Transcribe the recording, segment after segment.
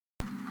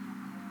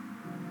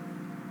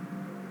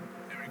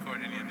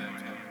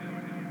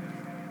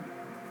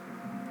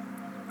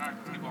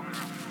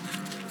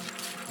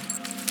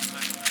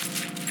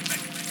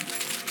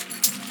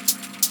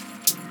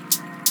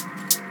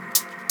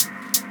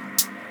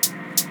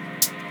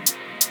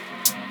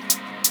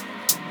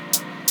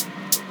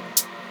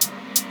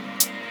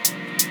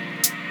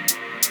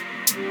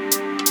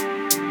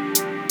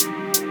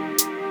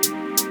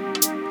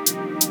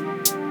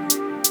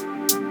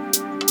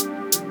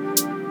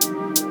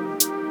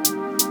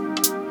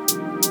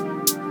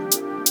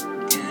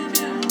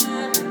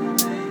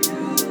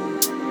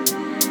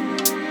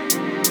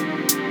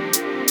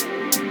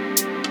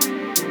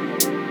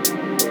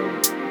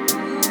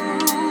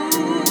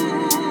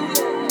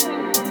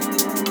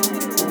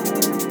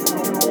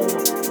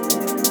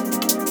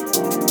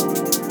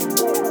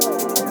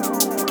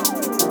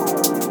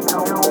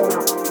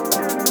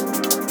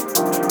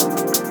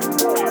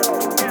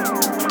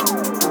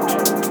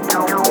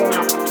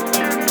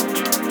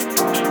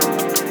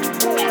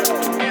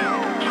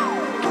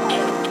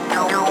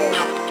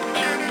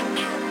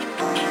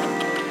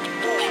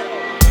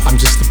I'm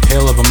just a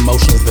pail of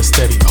emotions that's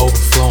steady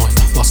overflowing.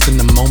 Lost in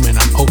the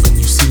moment, I'm open,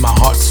 you see my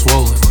heart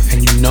swollen.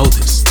 And you know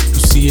this, you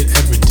see it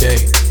every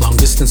day. Long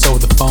distance over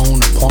the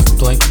phone, a point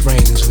blank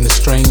range. And it's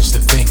strange to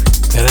think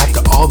that after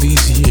all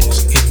these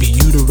years, it'd be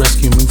you to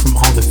rescue me from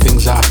all the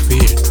things I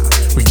feared.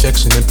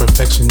 Rejection,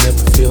 imperfection,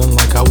 never feeling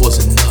like I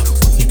was enough.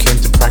 You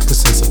came to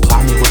practice and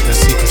supply me with that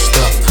secret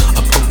stuff.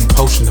 A potent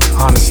potion of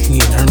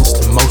honesty and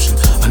earnest emotion.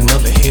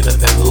 Another hit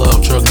of that love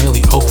drug,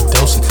 nearly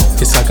overdosing.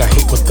 It's like I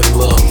hit with the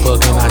love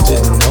bug and I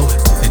didn't know it.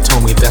 They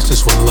told me that's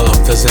just what love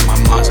does and my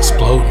mind's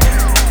exploding.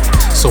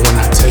 So when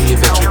I tell you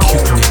that you're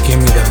cute and you give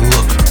me that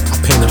look, I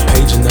paint a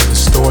page, another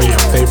story, your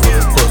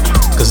favorite book.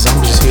 Cause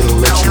I'm just here to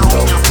let you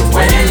know the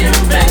way you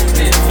make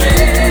me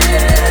feel.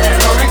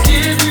 Gonna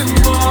give you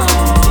more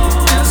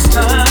this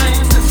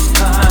time, this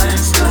time,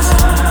 this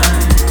time.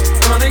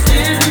 Gonna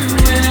give you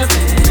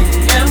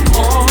everything and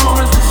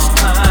more this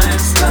time,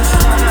 this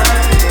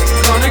time.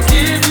 Gonna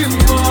give you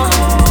more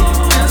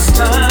this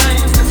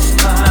time, this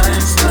time,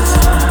 this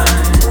time.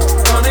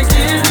 Gonna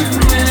give you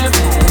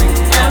everything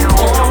and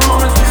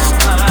more this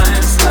time,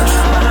 this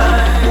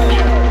time.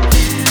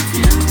 Give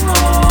you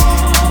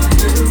all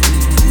you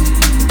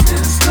need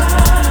this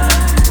time.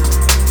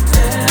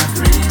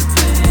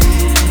 Everything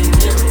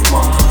you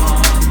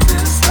want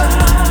this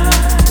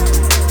time.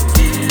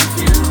 Give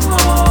you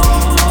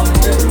all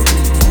you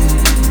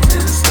need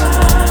this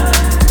time.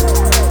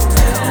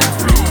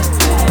 Everything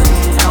you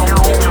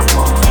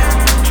want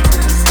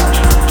this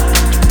time.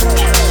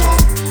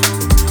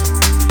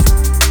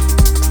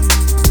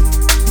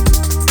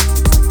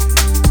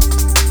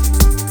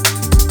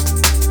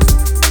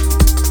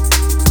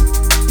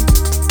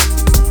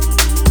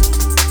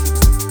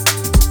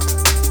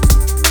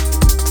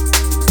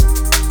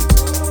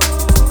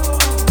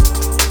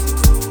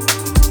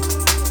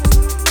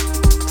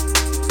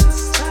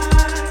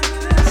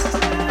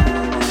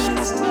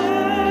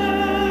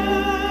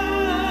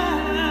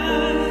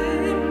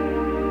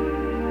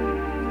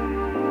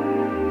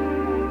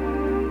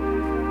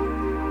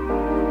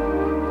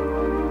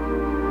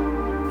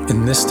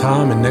 In this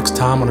time and next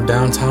time on a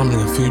downtime in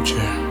the future,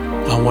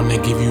 I want to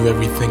give you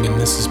everything and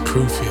this is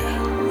proof here.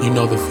 You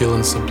know the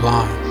feeling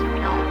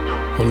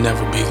sublime will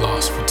never be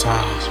lost for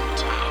time.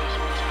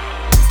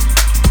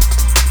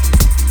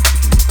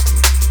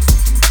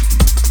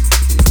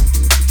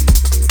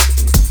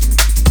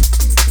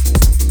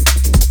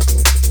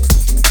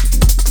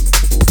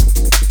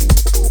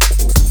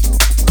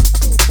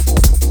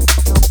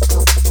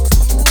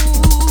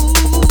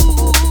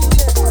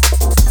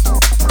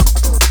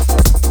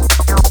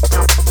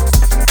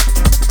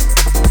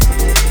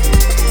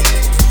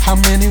 How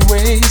many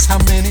ways, how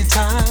many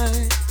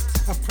times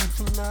I pray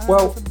for love.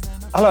 Well,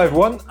 hello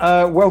everyone.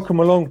 Welcome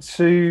along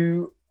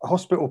to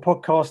Hospital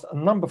Podcast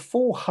number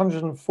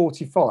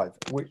 445,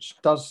 which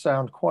does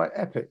sound quite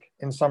epic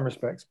in some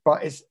respects,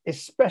 but it's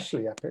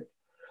especially epic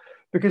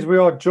because we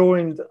are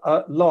joined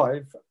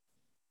live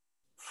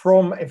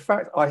from, in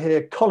fact, I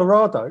hear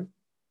Colorado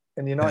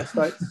in the United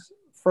States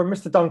from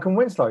Mr. Duncan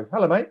Winslow.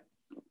 Hello, mate.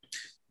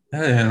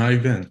 Hey, how you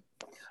been?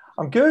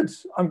 I'm good.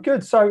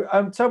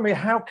 So tell me,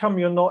 how come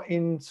you're not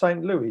in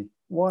St. Louis?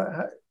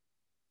 Why?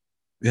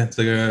 Yeah, it's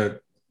like a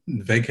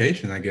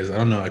vacation, I guess. I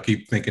don't know. I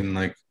keep thinking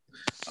like,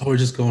 oh, we're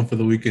just going for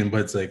the weekend,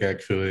 but it's like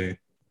actually,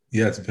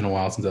 yeah, it's been a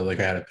while since I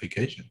had a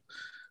vacation.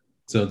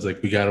 So it's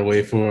like we got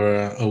away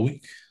for a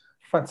week.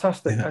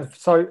 Fantastic. Yeah.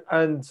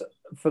 And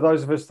for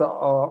those of us that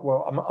are,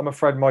 well, I'm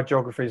afraid my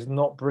geography is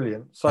not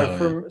brilliant. So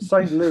from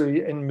St.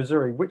 Louis in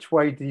Missouri, which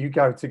way do you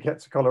go to get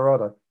to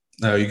Colorado?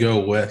 No, you go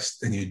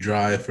west and you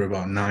drive for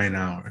about 9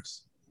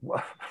 hours.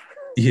 Wow.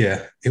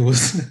 Yeah, it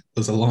was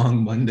a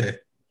long Monday.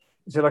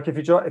 So like if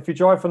you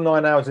drive for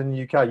 9 hours in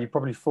the UK, you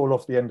probably fall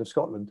off the end of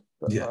Scotland,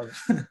 but, Yeah.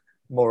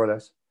 more or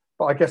less.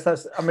 But I guess a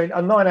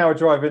 9-hour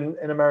drive in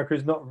America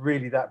is not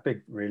really that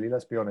big, really.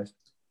 Let's be honest.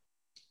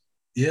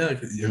 Yeah,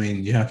 I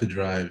mean, you have to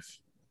drive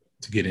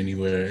to get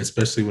anywhere,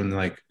 especially when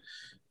like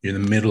you're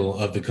in the middle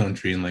of the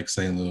country in like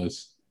St.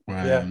 Louis, where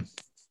I am.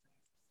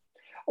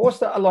 What's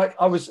that like?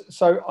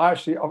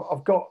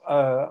 I've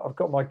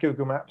got my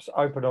Google Maps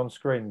open on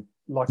screen,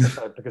 like I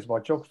said, because my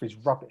geography is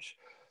rubbish.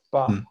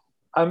 But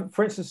Hmm.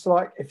 for instance,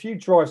 like if you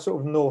drive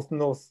sort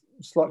of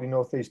slightly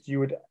northeast, you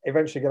would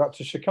eventually get up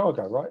to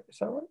Chicago, right? Is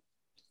that right?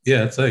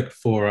 Yeah, it's like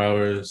 4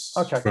 hours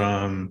Okay.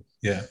 from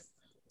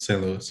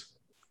St. Louis.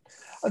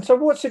 And so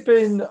what's it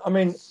been? I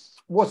mean,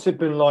 what's it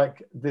been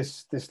like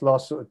this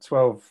last sort of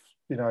 12,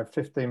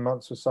 15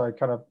 months or so,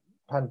 kind of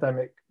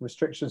pandemic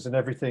restrictions and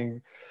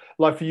everything?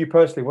 Like for you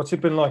personally, what's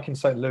it been like in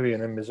St. Louis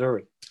and in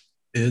Missouri?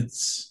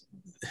 It's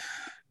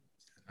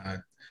I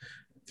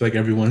feel like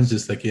everyone's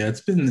just like, yeah,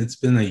 it's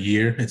been a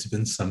year. It's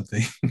been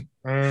something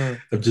Mm,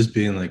 of just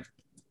being like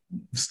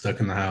stuck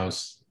in the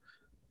house.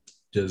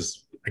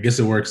 Just I guess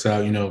it works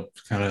out,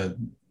 kind of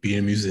being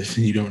a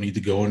musician, you don't need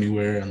to go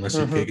anywhere unless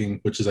you're hmm. gigging,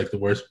 which is like the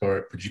worst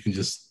part, but you can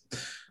just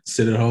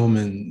sit at home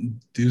and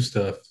do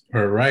stuff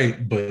or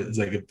write. But it's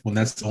like when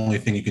that's the only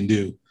thing you can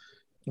do,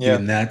 Yeah.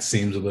 even that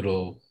seems a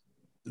little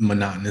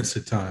monotonous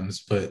at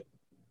times. But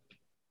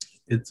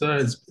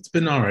it's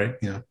been all right,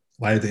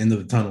 light at the end of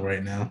the tunnel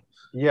right now.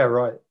 Yeah,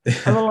 right.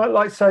 And then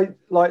like say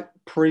like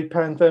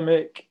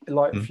pre-pandemic,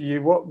 like Mm. for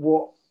you,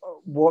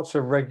 what's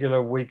a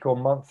regular week or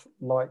month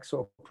like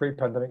sort of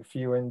pre-pandemic for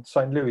you in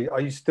St. Louis?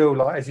 Are you still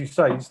like, as you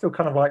say, you still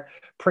kind of like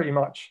pretty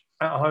much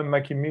at home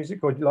making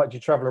music, or do you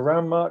travel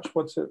around much?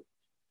 What's it?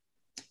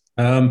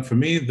 For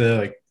me, the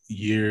like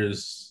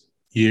years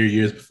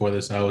before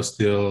this, I was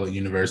still at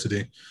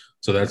university,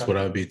 so that's Okay. what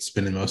I would be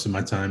spending most of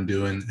my time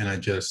doing, and I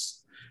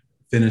just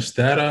finished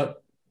that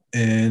up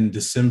in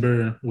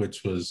December,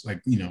 which was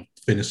like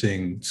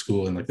finishing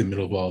school in like the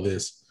middle of all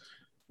this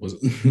was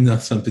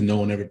not something no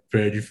one ever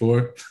prepared you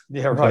for.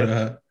 Yeah, But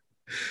right.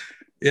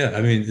 yeah,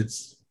 I mean, I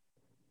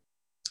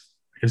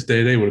guess day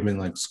to day would have been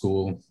like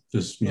school,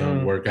 just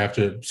Mm. work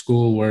after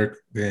school, work,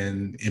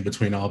 then in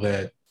between all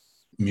that,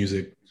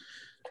 music.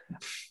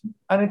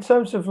 And in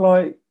terms of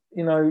like,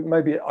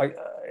 maybe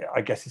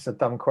I guess it's a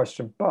dumb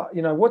question, but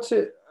what's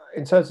it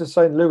in terms of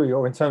St. Louis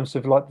or in terms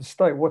of like the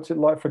state? What's it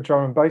like for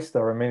drum and bass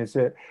there? I mean, is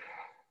it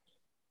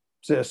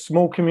a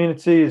small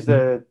community? Is I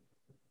there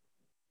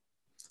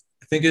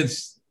think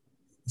it's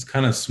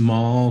kind of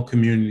small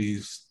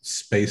communities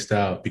spaced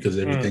out because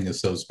Mm, everything is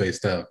so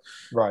spaced out.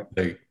 right?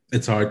 Like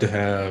it's hard to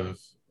have.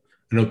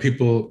 I know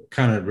people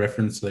kind of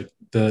reference like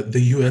the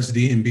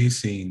USD&B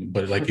scene,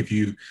 but like if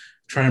you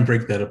try and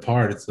break that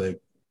apart, it's like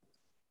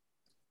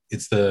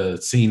it's the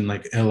scene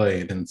like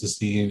LA, then it's the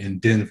scene in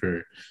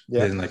Denver,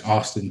 Yeah. then like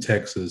Austin,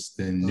 Texas,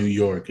 then New Mm.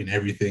 York, and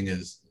everything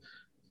is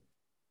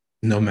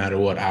no matter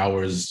what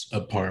hours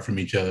apart from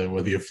each other,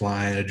 whether you're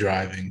flying or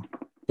driving.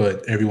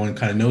 But everyone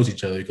kind of knows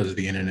each other because of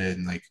the internet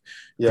and like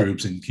Yeah.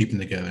 groups and keeping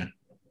together.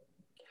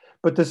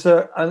 But there's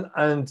a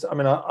and I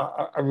mean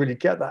I really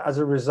get that. As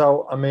a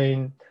result, I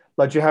mean,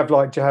 like do you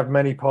have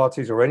many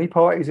parties or any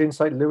parties in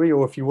St. Louis,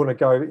 or if you want to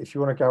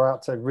go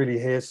out to really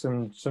hear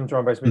some drum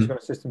and bass music Mm. on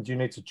a system, do you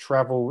need to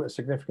travel a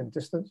significant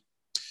distance?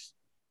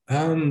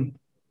 Um,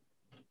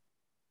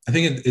 I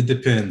think it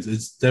depends.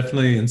 It's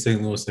definitely in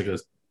St. Louis like a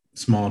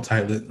small,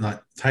 tight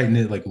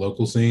knit like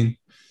local scene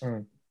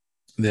Mm,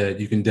 that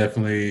you can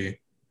definitely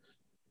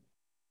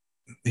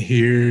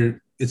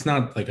hear. It's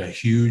not like a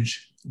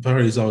huge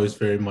party. It's always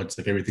very much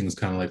like everything's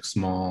kind of like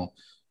small,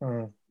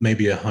 mm,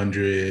 maybe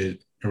 100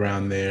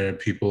 around there.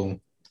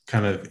 People,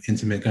 kind of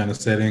intimate kind of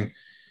setting,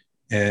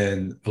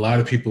 and a lot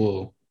of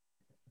people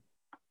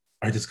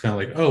are just kind of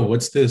like, oh,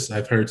 what's this?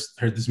 I've heard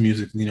this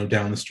music,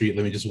 down the street.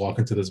 Let me just walk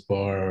into this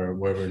bar or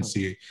wherever and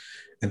see.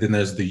 And then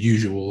there's the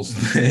usuals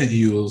that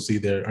you will see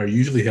there are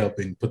usually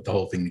helping put the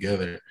whole thing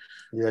together,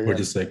 yeah, or yeah.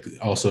 just like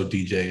also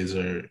DJs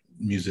or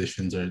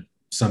musicians or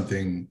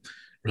something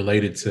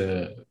related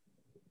to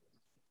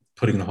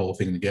putting the whole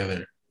thing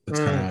together. That's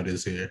kind of Mm. how it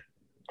is here.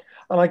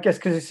 And I guess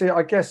because you see,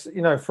 I guess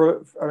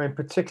I mean,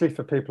 particularly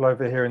for people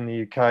over here in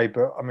the UK,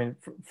 but I mean,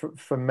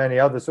 for many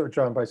other sort of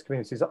drum and bass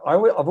communities,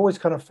 I've always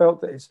kind of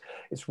felt that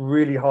it's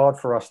really hard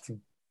for us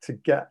to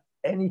get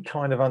any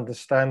kind of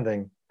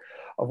understanding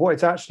of what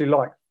it's actually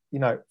like,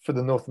 for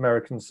the North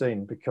American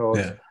scene, because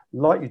Yeah.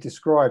 like you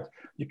described,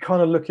 you're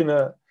kind of looking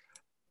at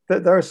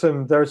there are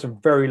some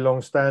very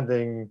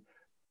long-standing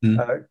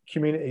Mm.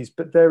 communities,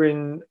 but they're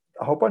in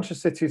a whole bunch of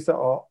cities that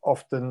are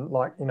often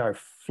like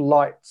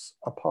flights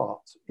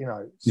apart.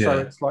 So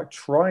Yeah. it's like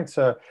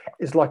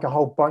it's like a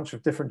whole bunch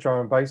of different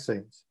drum and bass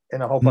scenes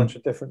in a whole Mm. bunch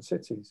of different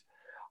cities,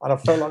 and I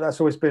felt like that's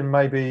always been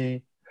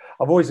maybe.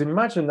 I've always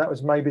imagined that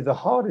was maybe the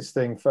hardest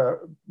thing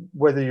for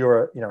whether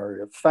you're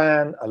a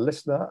fan, a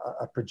listener,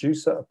 a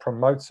producer, a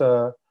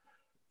promoter.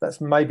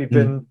 That's maybe Mm.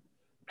 been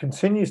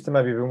continues to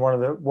maybe been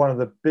one of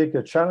the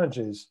bigger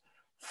challenges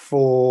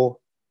for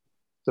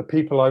the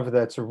people over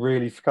there to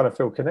really kind of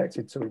feel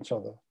connected to each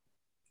other.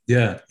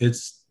 Yeah.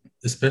 It's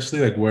especially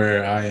like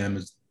where I am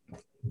is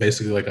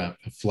basically like a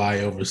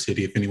flyover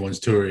city if anyone's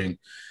touring.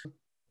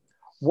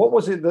 What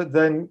was it that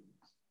then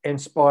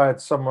inspired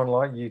someone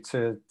like you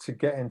to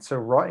get into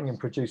writing and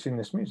producing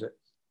this music?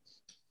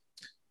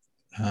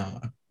 Uh,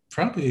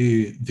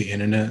 Probably the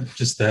internet,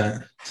 just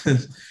that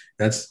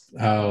that's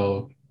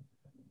how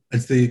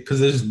I'd say because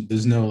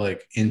there's no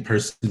like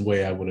in-person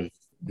way I would have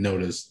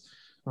noticed.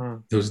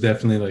 It was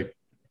definitely like,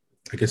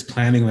 I guess,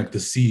 planting like the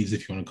seeds,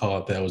 if you want to call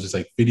it that, was just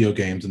like video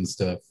games and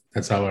stuff.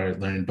 That's how I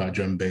learned about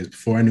drum and bass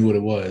before I knew what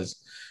it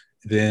was.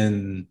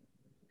 Then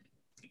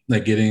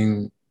like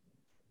getting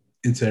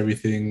into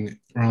everything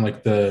around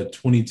like the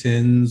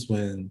 2010s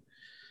when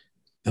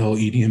the whole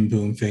EDM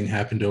boom thing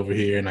happened over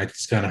here, and I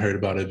just kind of heard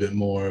about it a bit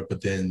more,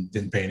 but then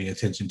didn't pay any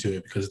attention to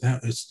it because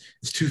that is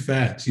it's too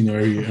fast,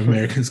 every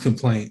American's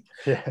complaint.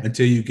 Yeah.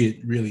 Until you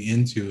get really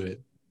into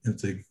it,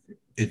 it's like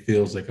it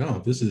feels like,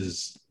 oh, this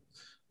is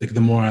like,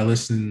 the more I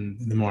listen,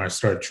 the more I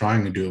started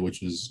trying to do it,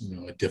 which was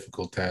a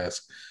difficult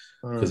task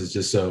because it's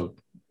just so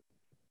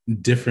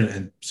different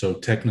and so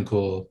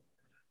technical.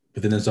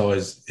 But then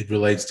it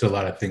relates to a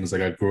lot of things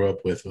like I grew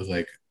up with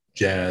like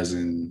jazz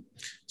and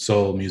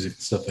soul music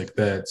and stuff like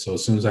that. So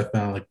as soon as I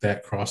found like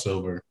that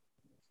crossover,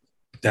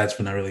 that's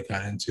when I really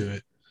got into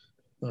it.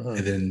 And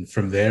then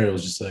from there, it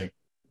was just like,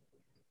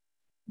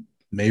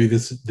 maybe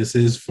this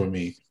is for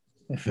me,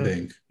 I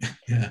think.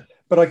 Yeah.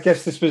 But I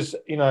guess this was,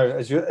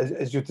 as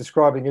you're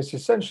describing, it's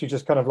essentially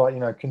just kind of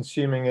like,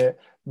 consuming it,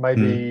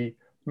 maybe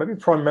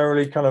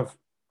primarily kind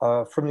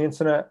of from the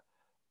internet.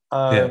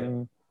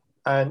 And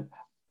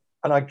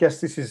I guess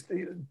this is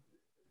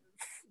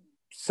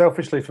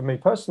selfishly for me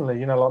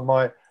personally,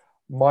 like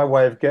my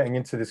way of getting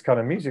into this kind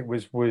of music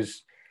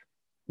was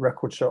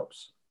record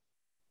shops,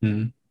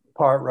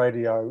 pirate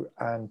radio,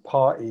 and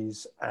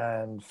parties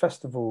and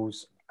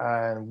festivals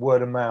and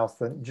word of mouth,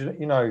 and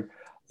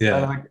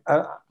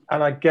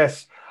and I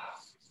guess,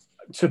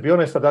 to be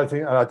honest, I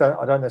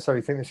don't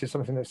necessarily think this is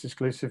something that's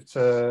exclusive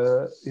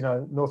to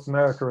North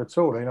America at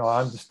all.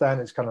 I understand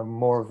it's kind of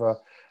more of a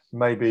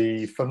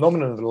maybe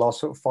phenomenon of the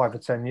last sort of 5 or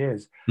 10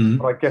 years,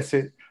 but I guess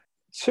it,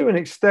 to an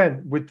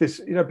extent, with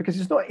this, because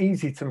it's not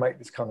easy to make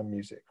this kind of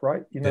music,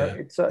 right?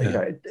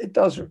 It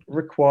does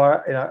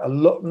require a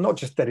lot, not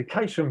just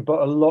dedication,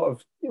 but a lot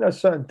of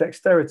certain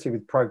dexterity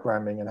with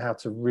programming and how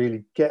to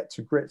really get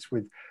to grips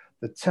with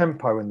the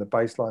tempo and the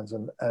bass lines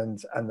and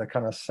the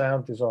kind of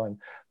sound design.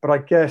 But I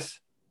guess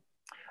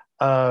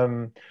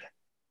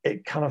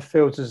it kind of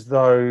feels as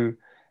though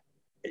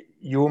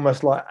you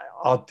almost like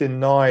are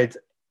denied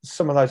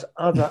some of those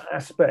other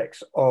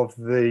aspects of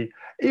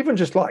even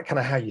just like kind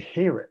of how you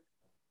hear it.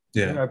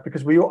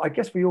 Because I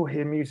guess we all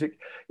hear music,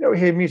 we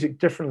hear music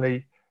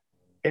differently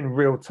in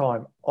real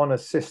time, on a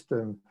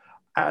system,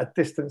 at a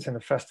distance, in a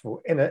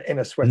festival, in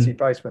a sweaty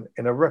basement,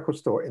 in a record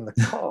store, in the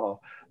car,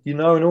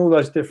 and all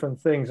those different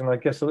things. And I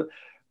guess,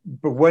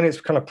 but when it's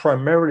kind of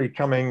primarily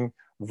coming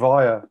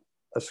via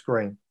a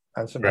screen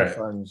and some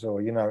headphones,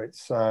 or,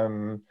 it's,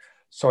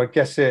 so I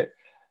guess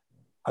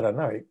I don't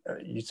know,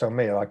 you tell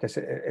me, I guess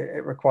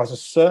it requires a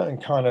certain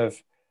kind of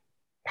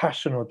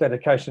passion or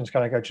dedication to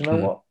kind of go, do you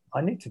know what? I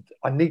need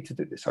to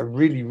do this. I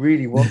really,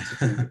 really want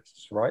to do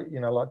this, right?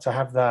 Like to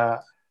have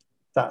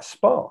that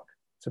spark,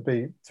 to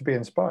be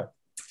inspired.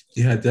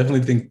 Yeah, I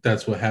definitely think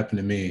that's what happened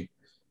to me,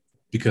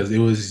 because it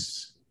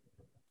was,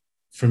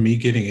 for me,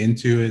 getting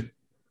into it,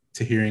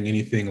 to hearing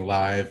anything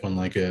live on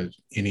like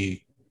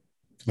any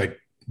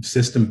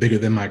system bigger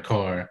than my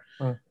car,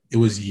 it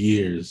was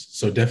years.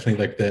 So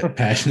definitely like that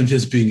passion of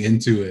just being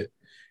into it.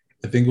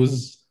 I think it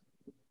was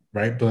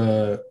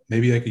but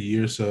maybe like a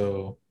year or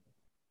so,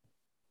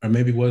 or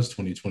maybe it was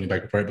 2020,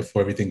 like right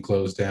before everything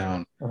closed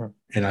down.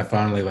 And I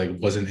finally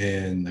wasn't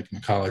in like my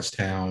college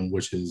town,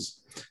 which is,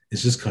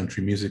 it's just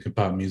country music and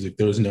pop music.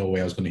 There was no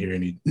way I was going to hear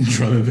any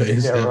drum and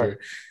bass ever. Right.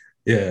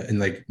 Yeah, in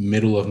like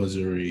middle of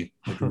Missouri,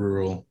 like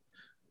rural.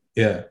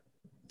 Yeah.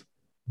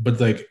 But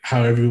like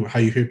how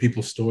you hear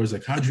people's stories,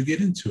 like, how'd you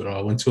get into it?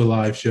 I went to a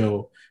live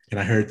show and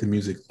I heard the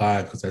music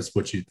live, because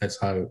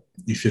that's how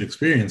you should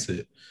experience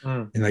it.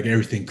 And like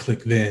everything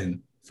clicked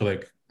then for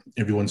like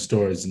everyone's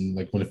stories. And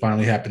like when it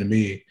finally happened to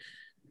me,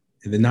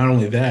 and then not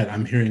only that,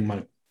 I'm hearing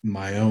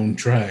my own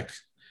track,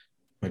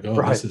 like,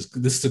 oh, this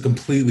is a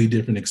completely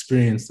different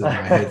experience than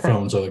my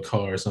headphones or the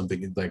car or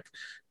something. It's like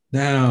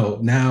now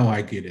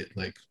I get it,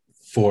 like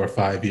 4 or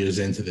 5 years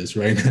into this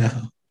right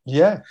now.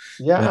 Yeah,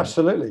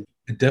 absolutely.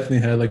 It definitely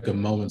had like a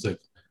moment, like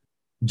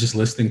just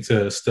listening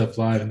to stuff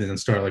live, and then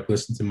start like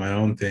listening to my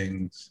own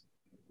things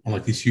on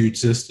like these huge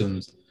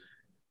systems.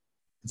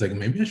 It's like,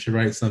 maybe I should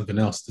write something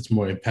else that's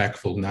more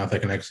impactful now that I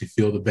can actually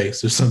feel the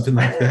bass or something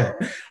like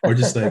that. Or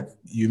just like,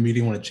 you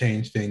immediately want to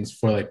change things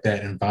for like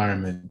that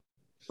environment,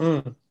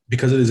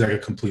 because it is like a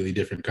completely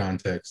different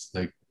context.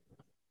 Like,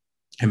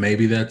 and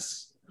maybe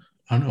that's,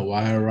 I don't know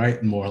why I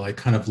write more like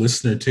kind of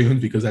listener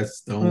tunes, because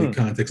that's the only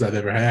context I've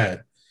ever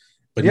had.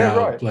 But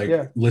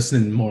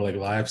listening more like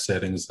live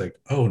settings, like,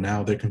 oh,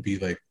 now there can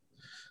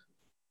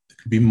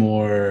be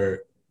more,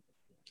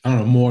 I don't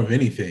know, more of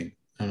anything.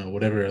 I don't know,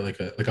 whatever, like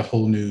a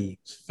whole new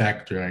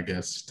factor, I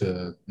guess,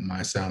 to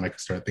my sound I can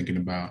start thinking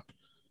about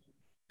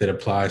that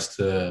applies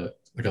to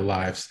like a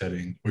live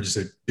setting or just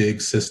a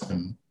big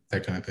system,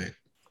 that kind of thing.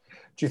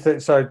 Do you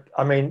think so?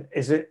 I mean,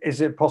 is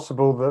it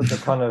possible that the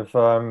kind of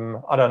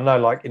I don't know,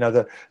 like,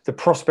 the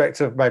prospect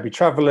of maybe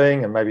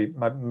traveling and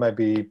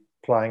maybe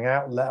playing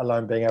out, let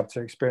alone being able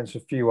to experience a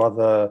few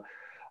other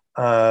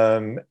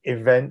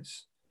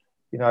events.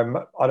 You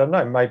know, I don't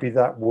know. Maybe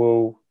that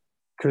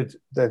could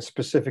then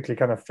specifically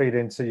kind of feed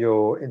into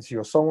your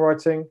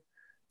songwriting.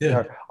 Yeah. You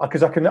know,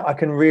 because I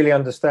can really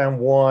understand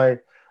why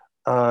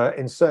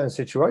in certain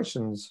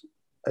situations,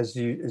 as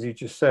you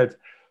just said,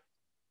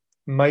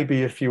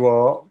 maybe if you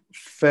are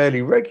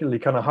fairly regularly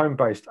kind of home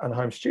based and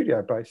home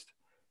studio based,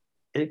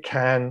 it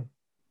can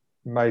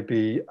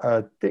maybe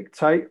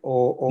dictate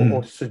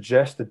or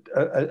suggest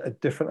a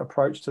different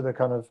approach to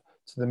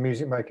the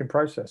music making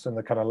process and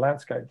the kind of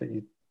landscape that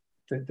you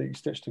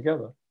stitch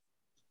together.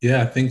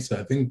 Yeah, I think so.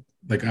 I think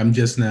like I'm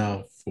just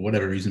now, for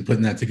whatever reason,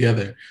 putting that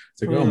together.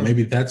 It's like, oh,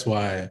 maybe that's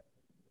why.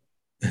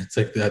 It's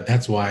like that.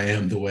 That's why I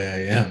am the way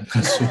I am.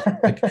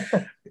 Like,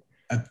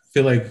 I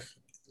feel like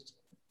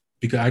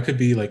because I could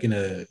be like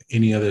in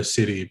any other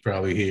city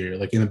probably here,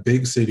 like in a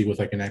big city with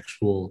like an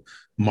actual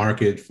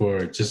market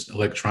for just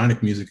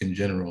electronic music in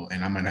general,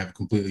 and I might have a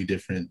completely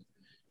different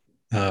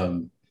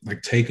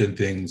like take on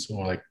things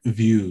or like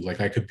view.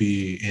 Like I could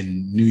be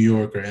in New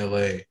York or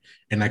LA,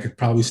 and I could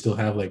probably still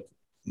have like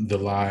the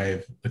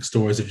live like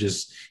stories of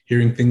just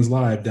hearing things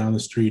live down the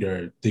street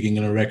or digging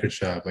in a record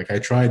shop. Like I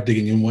tried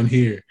digging in one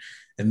here,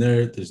 and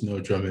there's no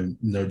drum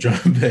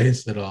and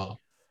bass at all.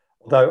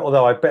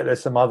 Although I bet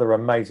there's some other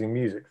amazing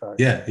music though.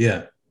 Yeah.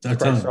 Great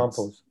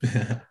samples.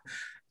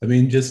 I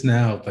mean, just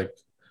now, like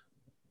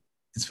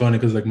it's funny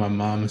because like my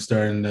mom is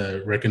starting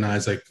to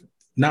recognize, like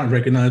not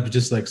recognize, but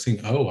just like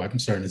seeing, oh, I'm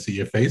starting to see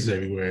your face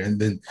everywhere. And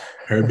then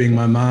her being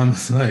my mom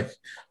is like,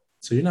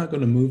 so you're not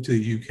going to move to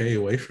the UK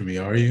away from me,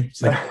 are you?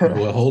 It's like,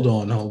 well, hold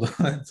on.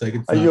 It's like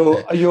it's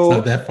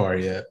not that far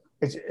yet.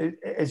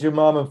 Is your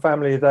mom and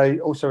family, are they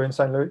also in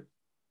St. Louis?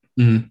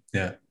 Mm-hmm.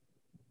 Yeah.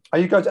 Are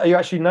you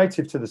actually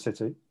native to the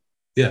city?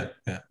 Yeah.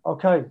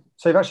 Okay,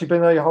 so you've actually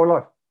been there your whole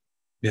life?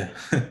 Yeah.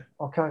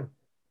 Okay,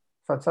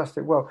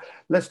 fantastic. Well,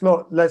 let's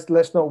not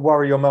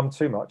worry your mum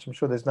too much. I'm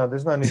sure there's no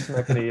need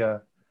to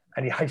make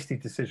any hasty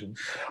decisions.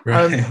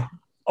 Right.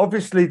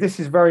 Obviously, this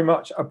is very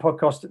much a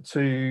podcast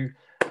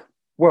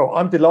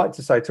I'm delighted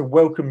to say, to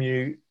welcome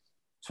you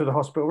to the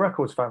Hospital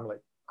Records family.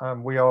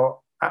 We are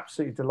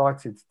absolutely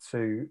delighted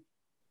to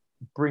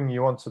bring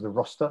you onto the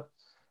roster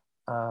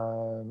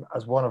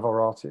as one of our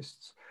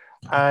artists.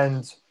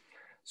 And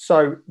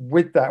so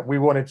with that, we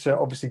wanted to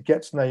obviously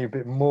get to know you a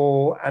bit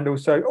more and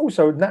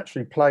also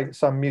naturally play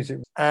some music.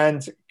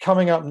 And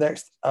coming up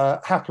next,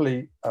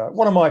 happily,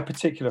 one of my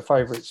particular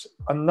favorites,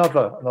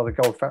 another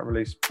Gold Fat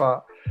release,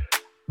 but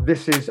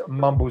this is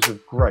Mumbles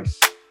of Grace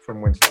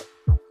from Winslow.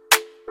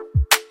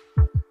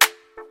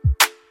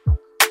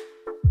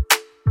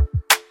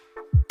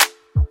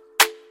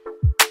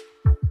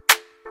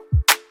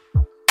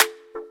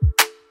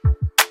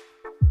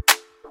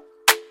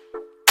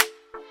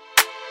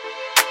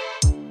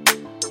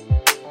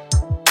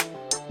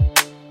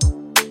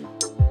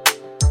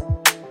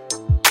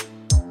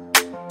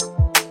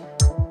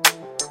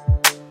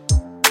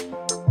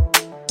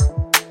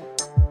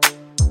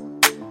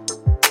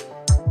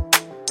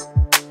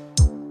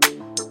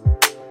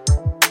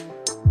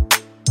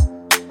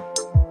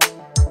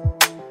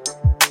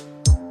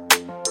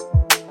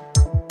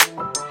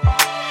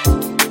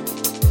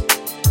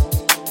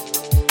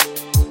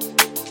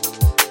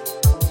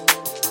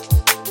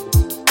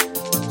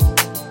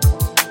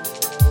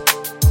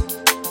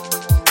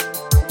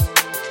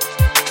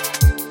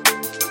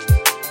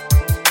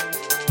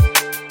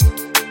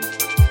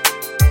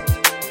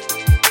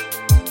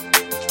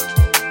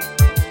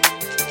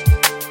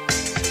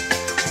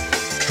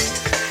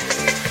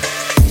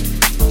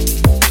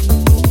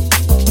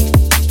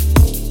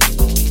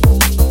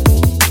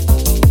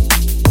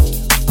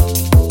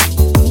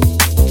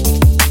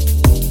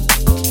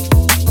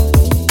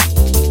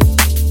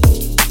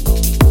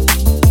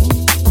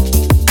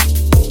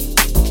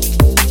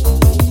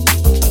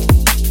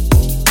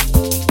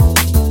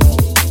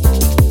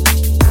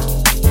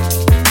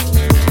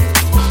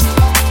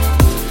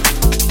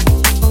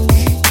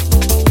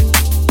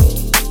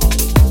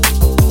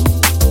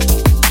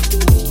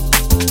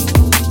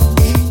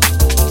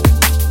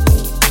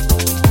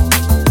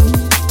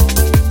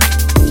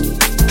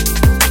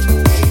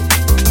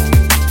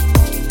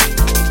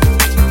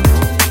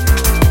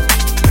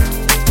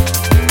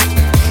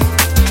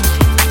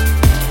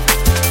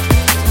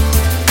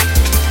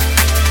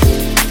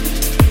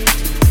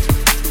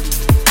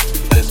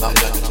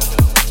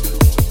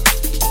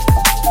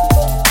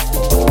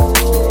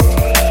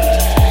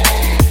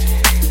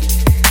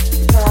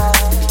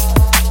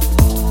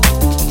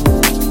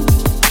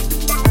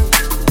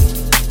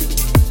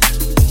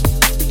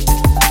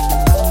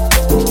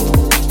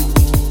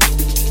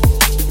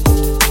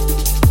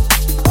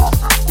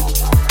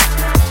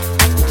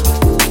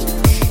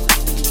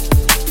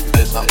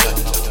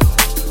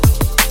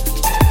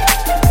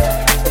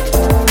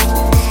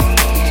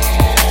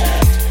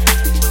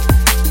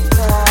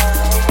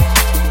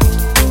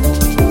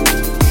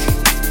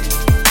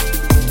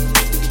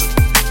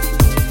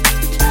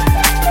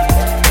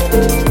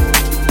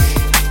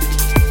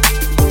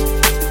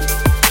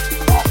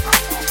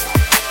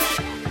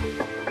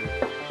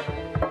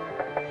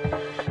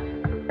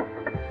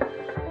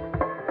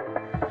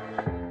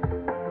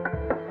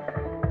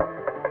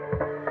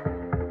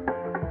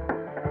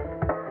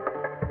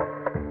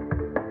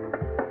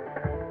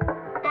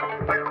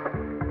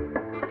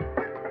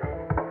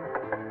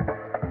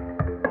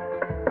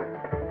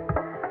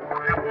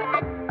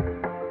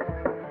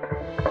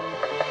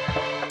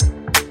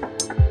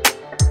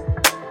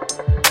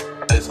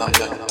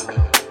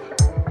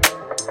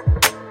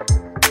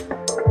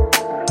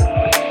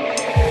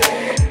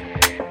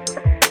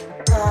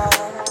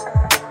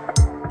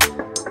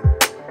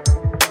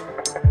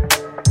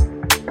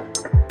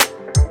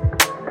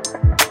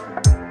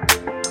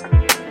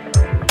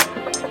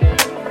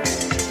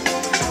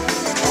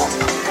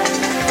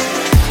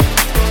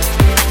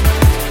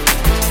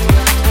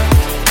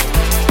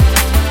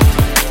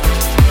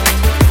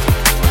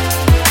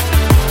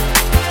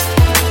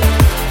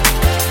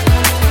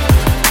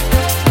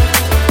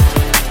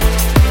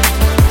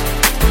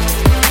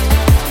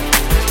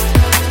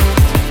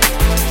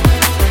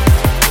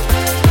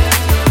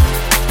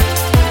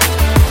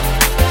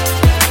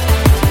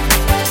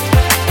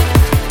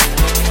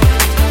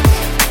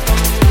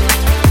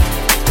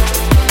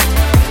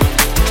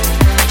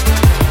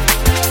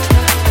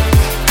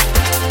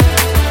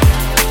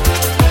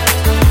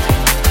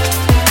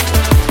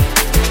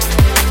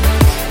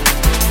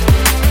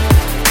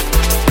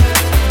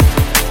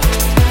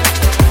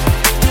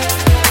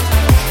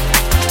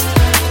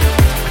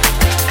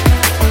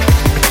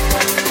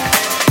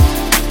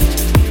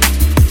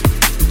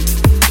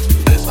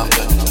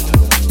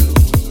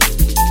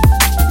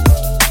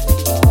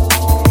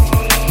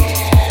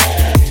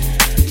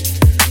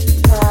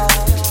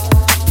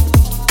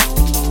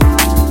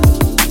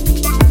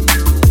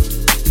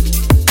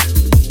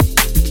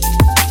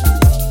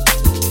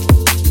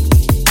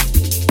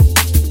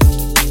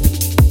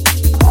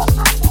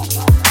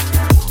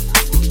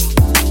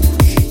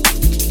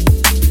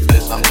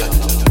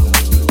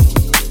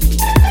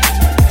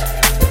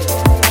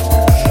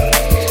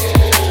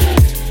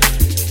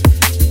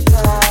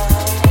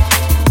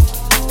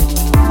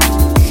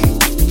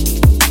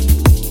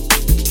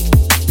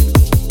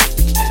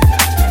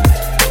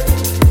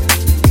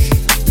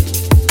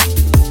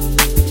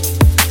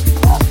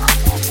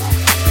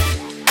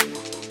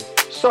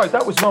 So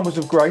that was Mumbles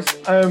of Grace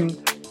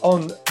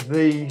on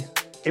the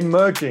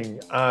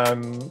emerging,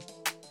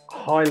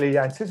 highly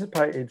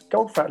anticipated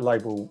Goldfat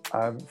label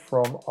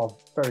from our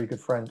very good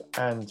friend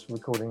and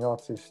recording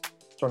artist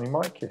Johnny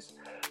Mikiss.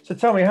 So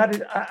tell me, how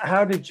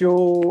did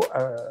your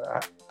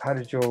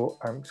kind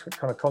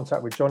of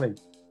contact with Johnny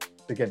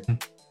begin?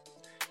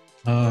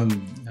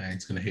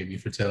 It's gonna hate me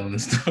for telling the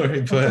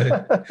story,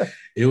 but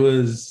it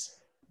was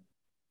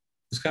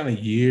kind of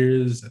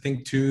years. I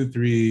think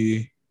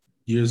 2-3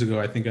 years ago.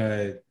 I think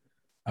I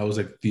was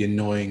like the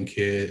annoying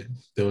kid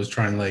that was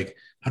trying like,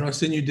 how do I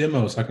send you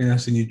demos? How can I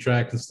send you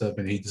tracks and stuff?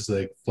 And he just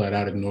like flat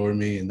out ignored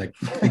me. And like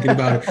thinking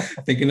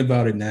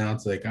about it now,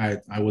 it's like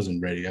I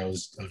wasn't ready. I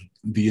was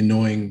the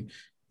annoying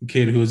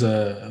kid who was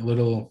a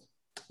little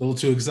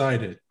too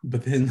excited.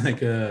 But then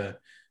like a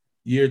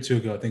year or two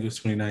ago, I think it was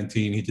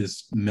 2019, he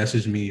just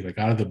messaged me like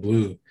out of the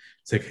blue.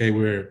 It's like, hey,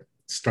 we're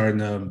starting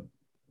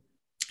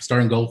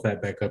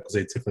Goldfat back up because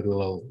they took like a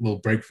little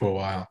break for a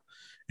while.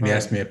 And he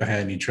asked me if I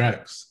had any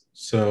tracks.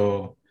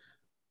 So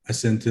I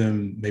sent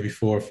him maybe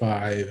 4 or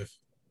 5,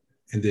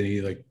 and then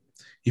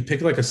he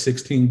picked like a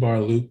 16-bar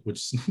loop,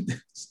 which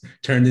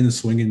turned into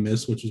Swing and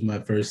Miss, which was my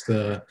first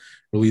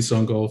release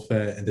on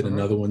Goldfat, and then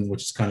another one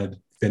which is kind of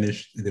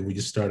finished, and then we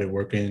just started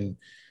working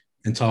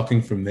and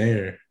talking from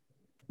there.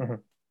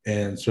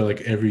 And so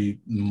like every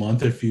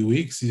month or few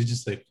weeks, he's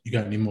just like, you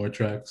got any more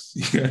tracks?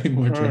 You got any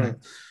more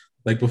tracks?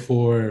 Like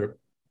before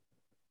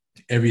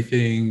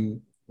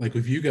everything. Like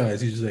with you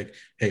guys, he's just like,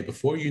 hey,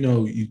 before you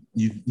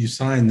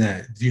sign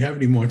that, do you have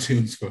any more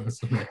tunes for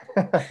us? I'm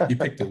like, you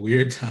picked a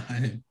weird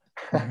time.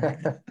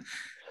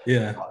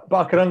 Yeah.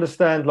 But I can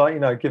understand,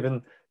 like,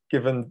 given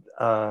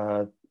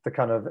the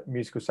kind of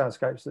musical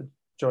soundscapes that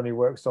Johnny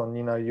works on,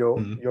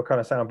 your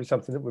kind of sound would be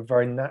something that would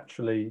very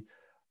naturally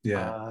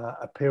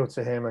appeal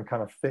to him and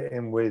kind of fit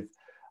in with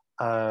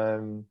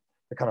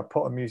the kind of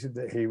pot of music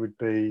that he would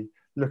be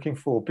looking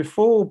for.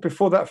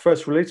 Before that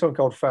first release on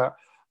Goldfat,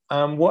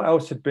 what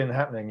else had been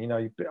happening?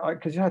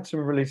 Because you had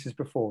some releases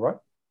before, right?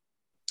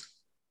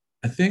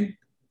 I think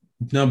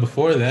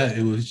before that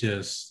I was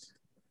just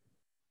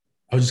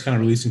kind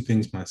of releasing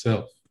things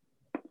myself.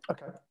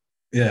 Okay.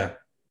 Yeah,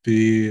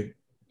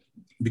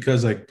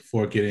 because like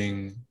before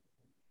getting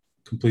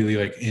completely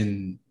like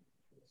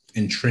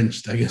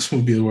entrenched, I guess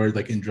would be the word,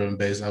 like in drum and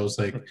bass, I was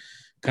like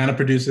kind of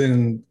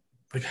producing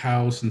like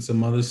house and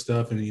some other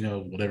stuff, and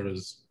whatever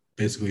was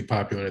basically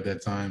popular at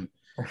that time.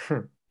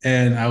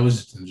 And I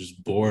was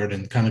just bored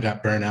and kind of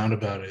got burnt out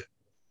about it.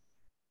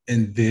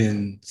 And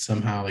then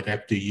somehow, like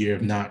after a year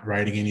of not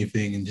writing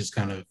anything and just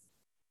kind of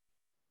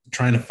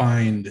trying to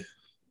find,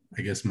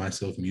 I guess,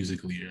 myself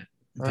musically, if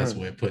that's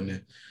the way of putting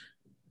it,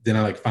 then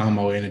I like found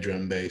my way into drum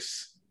and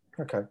bass.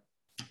 Okay.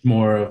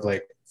 More of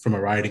like from a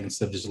writing and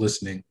stuff, just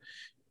listening.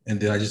 And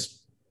then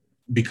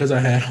because I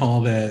had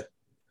all that,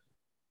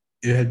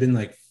 it had been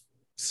like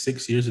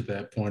 6 years at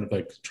that point of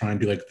like trying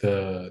to like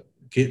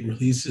get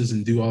releases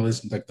and do all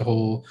this, like the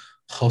whole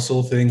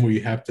hustle thing where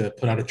you have to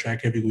put out a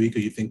track every week or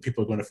you think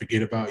people are going to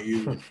forget about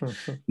you.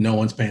 No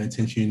one's paying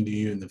attention to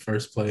you in the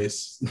first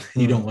place.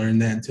 You don't learn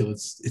that until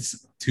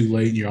it's too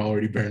late and you're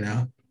already burnt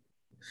out.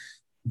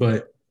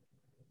 But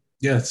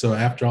yeah, so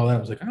after all that, I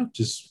was like, I'll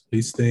just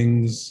release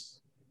things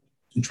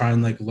try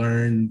and like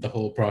learn the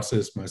whole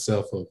process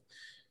myself of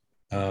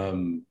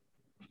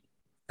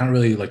not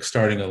really like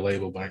starting a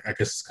label, but I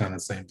guess it's kind of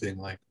the same thing,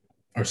 like,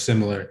 or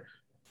similar,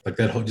 like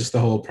that whole, just the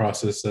whole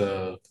process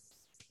of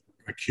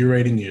like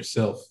curating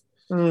yourself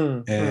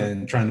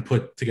and trying to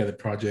put together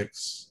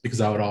projects, because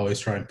I would always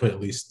try and put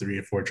at least 3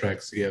 or 4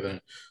 tracks together.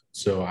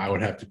 So I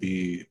would have to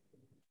be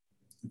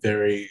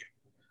very,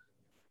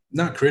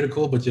 not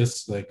critical, but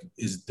just like,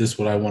 is this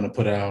what I want to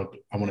put out?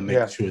 I want to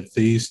make sure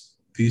these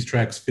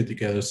tracks fit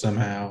together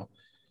somehow.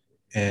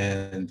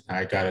 And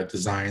I got to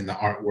design the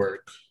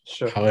artwork.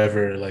 Sure.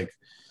 However, like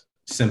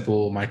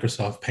simple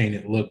Microsoft Paint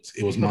it looked,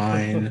 it was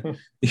mine,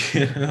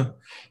 you know,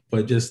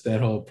 but just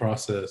that whole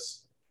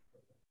process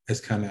has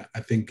kind of,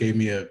 I think, gave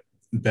me a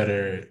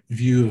better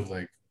view of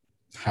like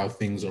how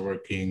things are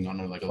working on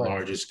a, like a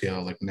larger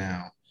scale, like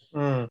now.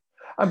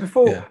 And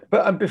before,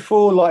 and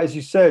before, like, as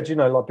you said, you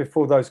know, like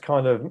before those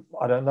kind of,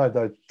 I don't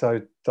know,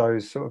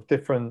 those sort of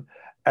different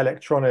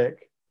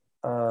electronic,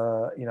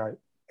 you know,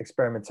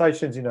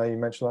 experimentations, you know, you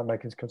mentioned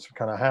like making some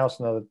kind of house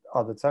and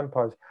other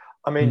tempos.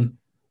 I mean,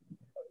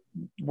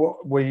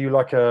 what were you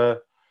like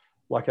a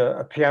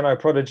piano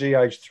prodigy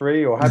age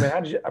 3, or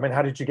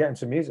how did you get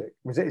into music?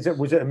 Was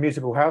it a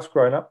musical house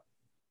growing up?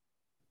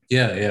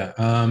 Yeah.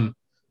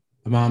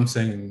 My mom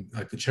sang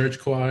like the church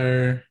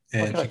choir,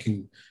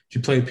 and she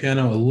played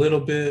piano a little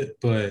bit,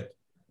 but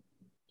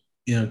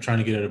you know, trying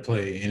to get her to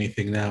play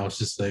anything now, it's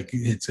just like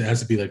it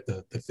has to be like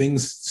the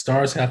things,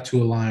 stars have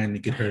to align to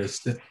get her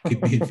to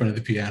keep me in front of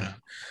the piano.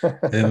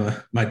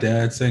 And my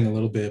dad sang a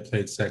little bit,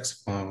 played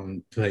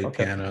saxophone, played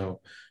piano,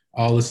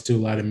 all listened to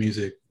a lot of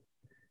music.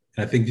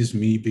 And I think just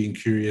me being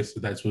curious,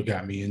 that's what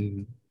got me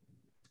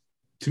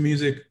into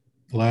music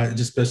a lot,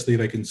 especially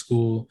like in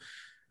school.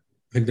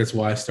 I think that's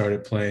why I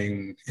started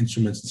playing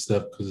instruments and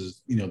stuff,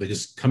 because, you know, they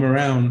just come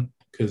around,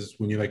 because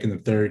when you're like in the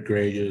 3rd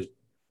grade, you're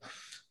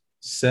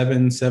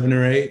 7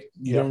 or 8,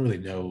 you don't really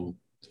know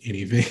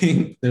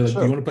anything. They're like, you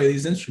want to play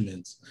these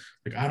instruments?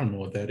 Like, I don't know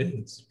what that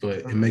is, but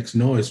it makes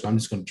noise, so I'm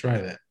just going to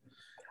try that.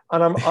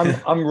 And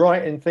I'm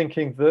right in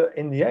thinking that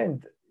in the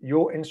end,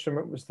 your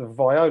instrument was the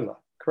viola,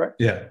 correct?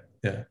 Yeah.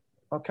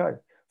 Okay.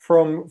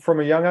 From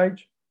a young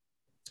age?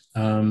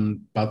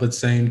 About the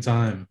same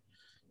time.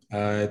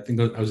 I think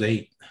I was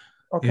 8.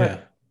 Okay. Yeah.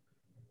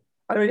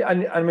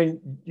 I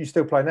mean, you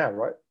still play now,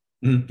 right?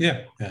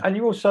 Yeah. And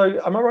you also,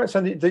 am I right in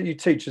saying that you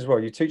teach as well?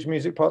 You teach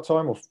music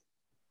part-time, or?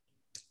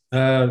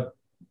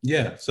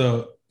 Yeah.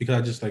 So because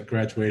I just like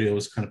graduated, it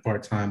was kind of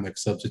part-time, like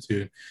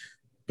substitute.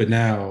 But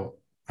now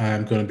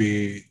I'm going to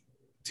be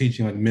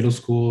teaching like middle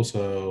school,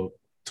 so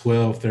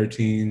 12,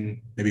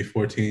 13, maybe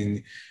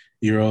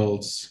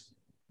 14-year-olds.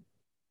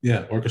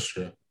 Yeah,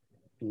 orchestra.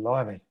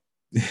 Blimey.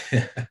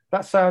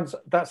 That sounds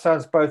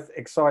both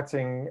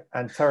exciting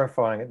and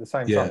terrifying at the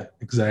same time. Yeah,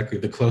 exactly.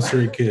 The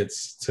closer it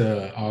gets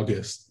to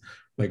August,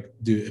 like,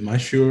 am I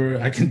sure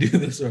I can do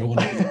this, or I want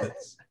to do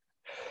this?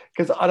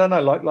 Because I don't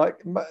know, like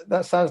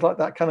that sounds like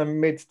that kind of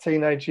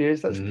mid-teenage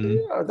years. That's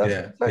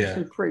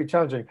actually pretty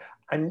challenging.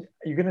 And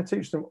you're going to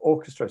teach them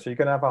orchestra, so you're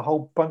going to have a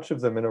whole bunch of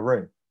them in a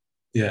room.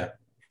 Yeah.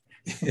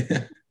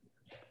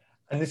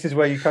 And this is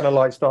where you kind of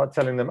like start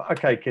telling them,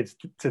 okay, kids,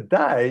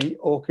 today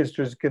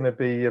orchestra is going to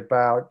be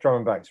about drum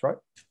and bass, right?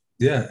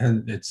 Yeah,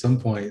 and at some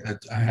point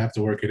I have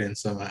to work it in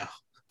somehow.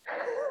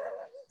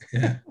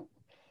 Yeah.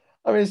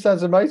 I mean, it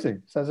sounds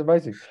amazing.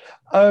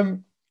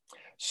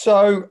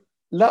 So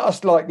let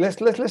us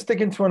let's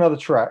dig into another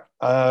track.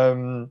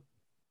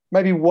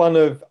 Maybe one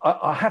of,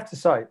 I have to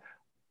say,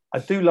 I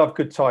do love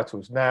good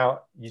titles.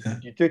 Now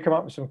you do come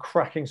up with some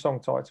cracking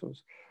song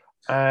titles.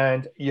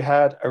 And you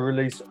had a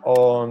release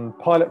on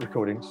Pilot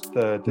Recordings,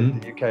 the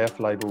UKF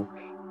label,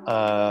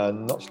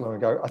 not so long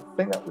ago. I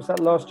think that was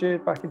last year,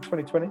 back in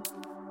 2020.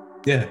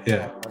 Yeah.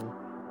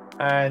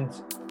 And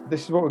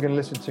this is what we're going to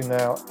listen to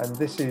now. And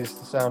this is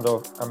the sound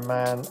of A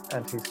Man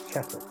and His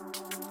Kettle.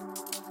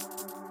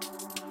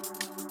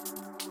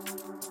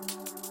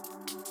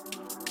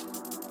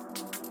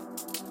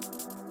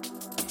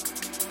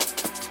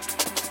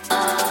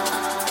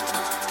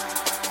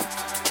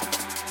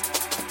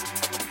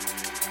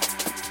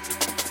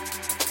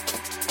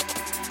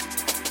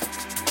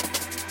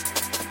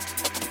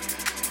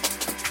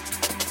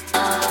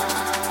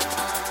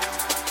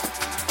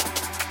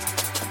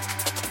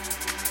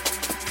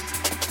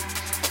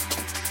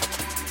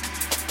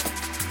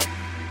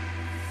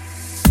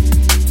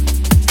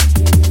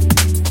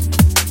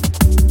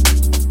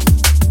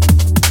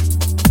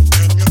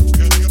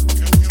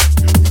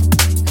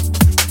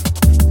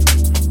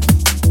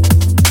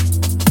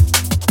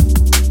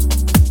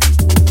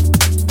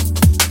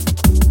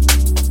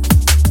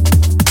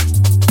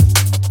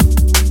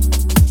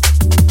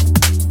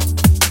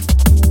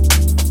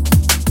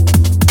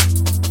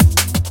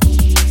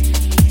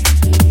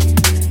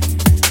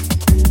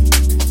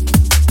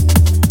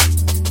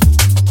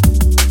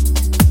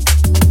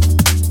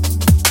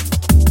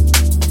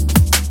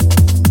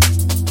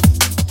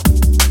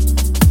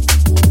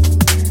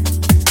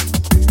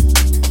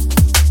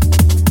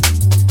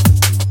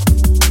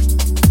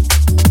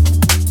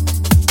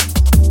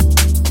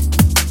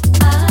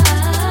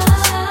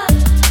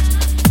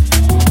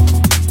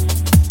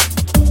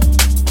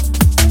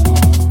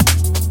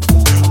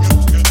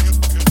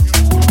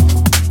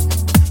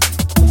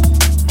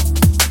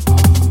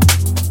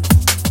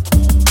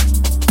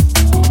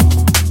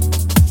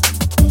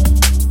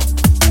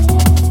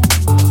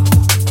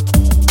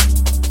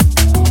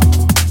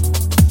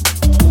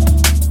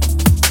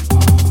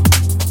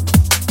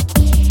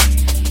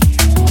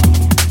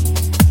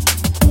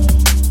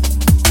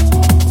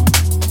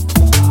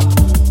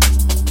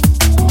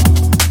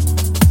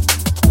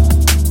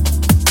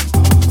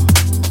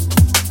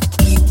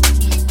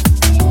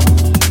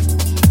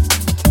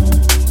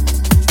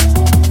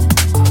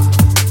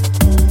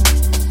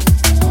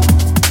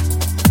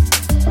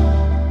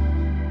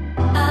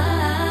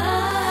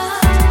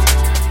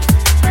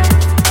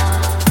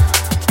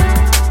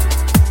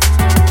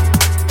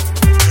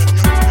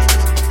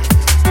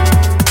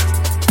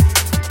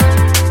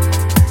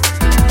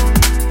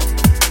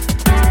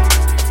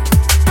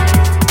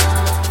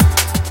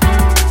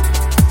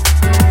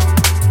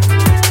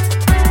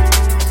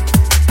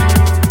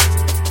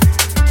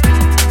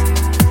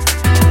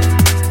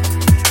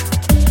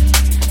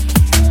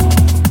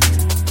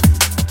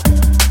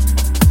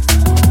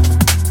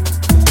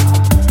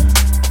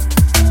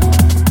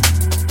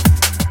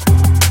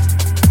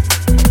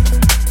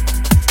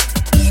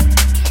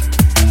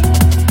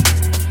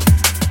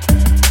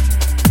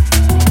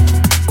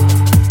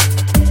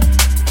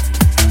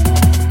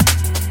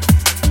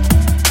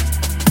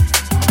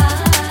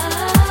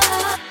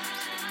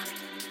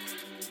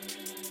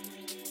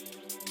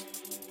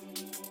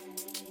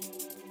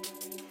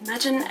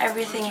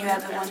 Everything you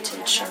ever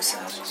wanted shows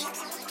up.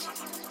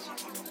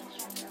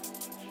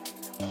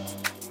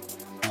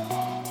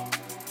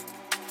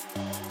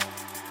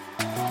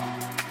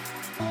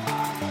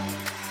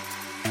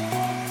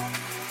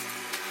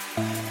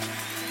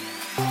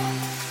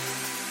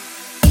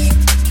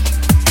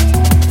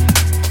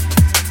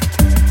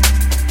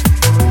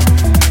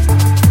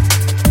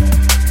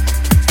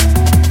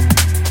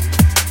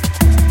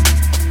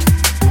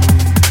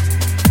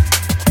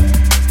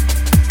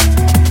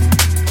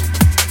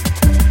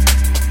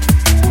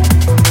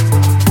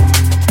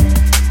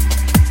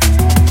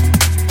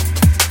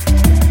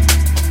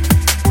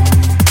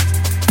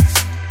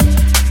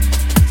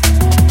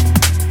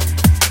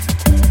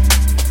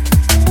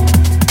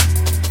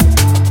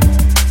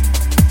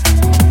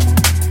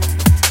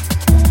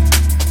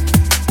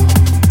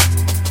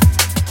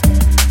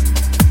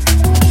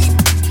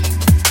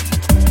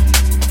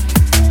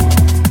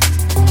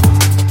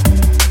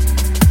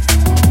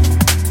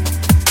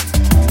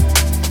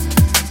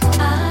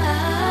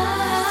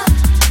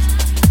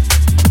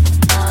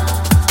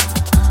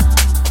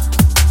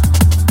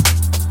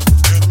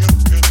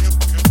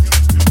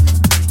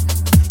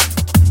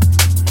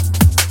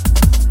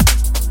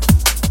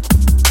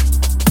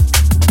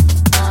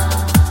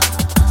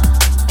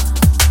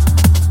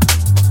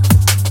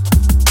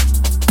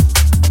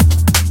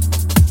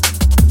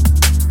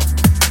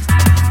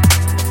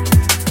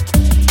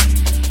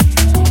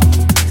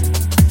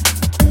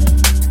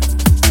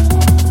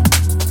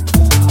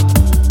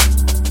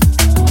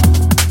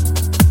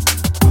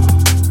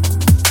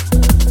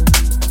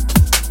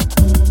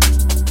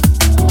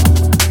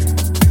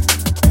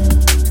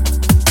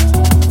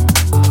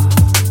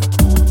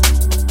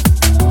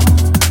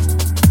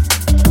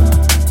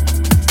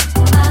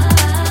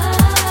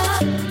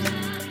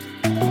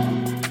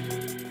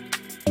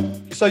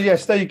 So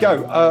yes, there you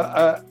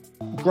go.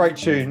 Great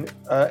tune,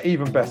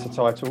 even better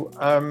title.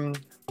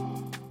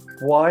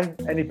 Why?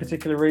 Any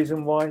particular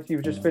reason why? You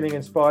were just feeling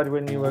inspired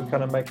when you were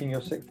kind of making your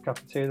 6th cup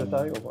of tea of the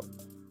day, or what?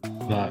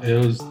 No,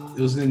 it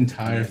was the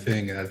entire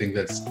thing, and I think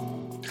that's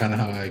kind of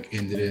how I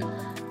ended it.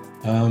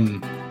 When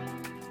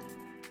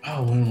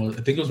was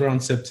I think it was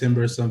around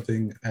September or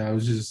something. I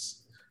was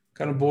just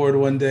kind of bored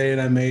one day, and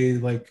I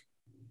made it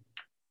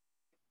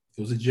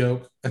was a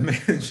joke. I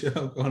made a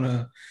joke on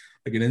an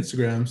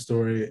Instagram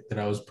story that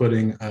I was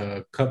putting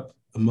a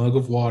mug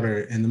of water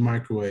in the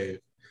microwave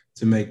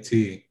to make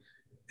tea.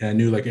 And I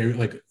knew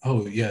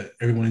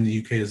everyone in the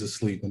UK is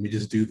asleep. Let me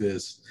just do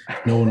this.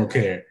 No one will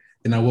care.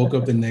 And I woke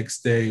up the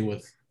next day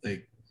with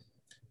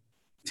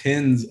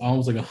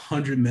almost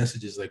 100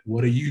 messages. Like,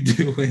 what are you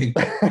doing?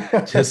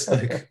 Just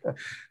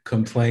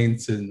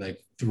complaints and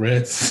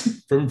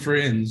threats from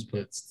friends,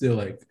 but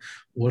still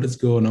what is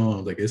going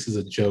on? This is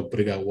a joke, but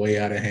it got way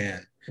out of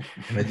hand.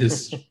 And I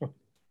just,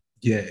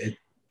 it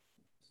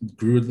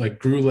grew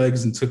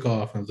legs and took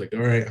off. I was like,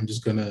 all right, I'm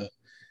just gonna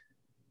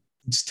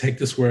just take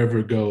this wherever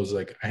it goes.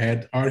 I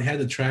already had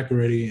the track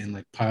already,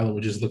 and Pilot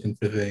was just looking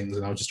for things,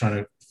 and I was just trying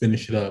to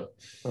finish it up.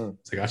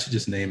 It's I should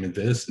just name it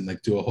this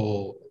and do a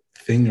whole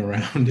thing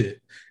around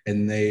it.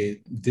 And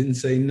they didn't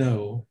say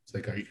no. It's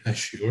are you guys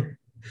sure?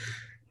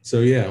 So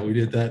yeah, we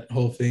did that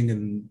whole thing,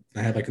 and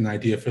I had an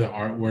idea for the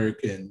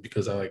artwork, and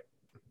because I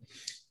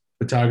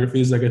photography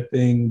is a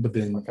thing, but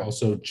then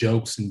also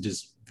jokes and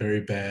just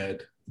very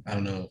bad, I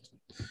don't know,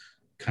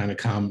 kind of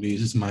comedy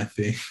is just my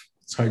thing.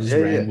 So I just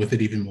ran with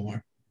it even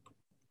more.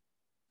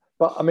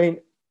 But I mean,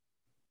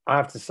 I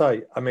have to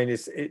say, I mean,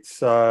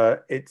 it's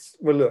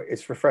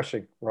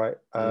refreshing, right?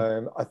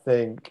 I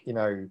think,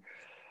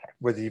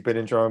 whether you've been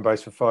in drum and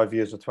bass for 5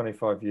 years or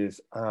 25 years,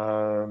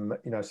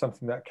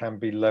 something that can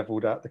be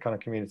leveled at the kind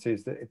of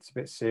communities that it's a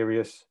bit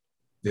serious.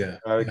 Yeah.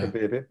 It can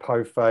be a bit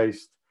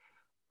po-faced.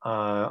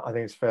 I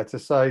think it's fair to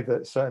say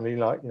that certainly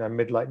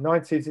mid-late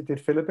 90s, it did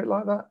feel a bit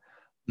like that.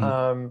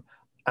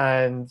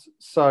 And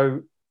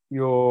so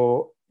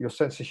your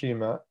sense of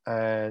humor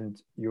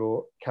and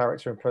your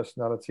character and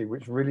personality,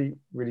 which really,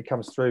 really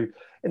comes through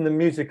in the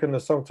music and the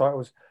song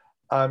titles,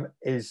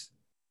 is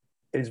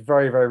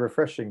very, very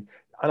refreshing.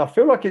 And I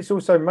feel like it's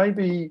also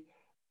maybe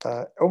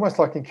almost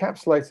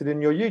encapsulated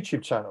in your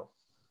YouTube channel.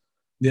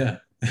 Yeah.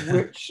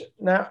 Which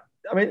now,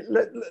 I mean,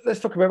 let's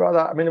talk a bit about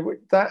that. I mean,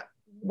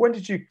 when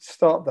did you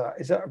start that?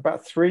 Is that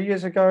about 3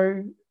 years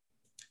ago?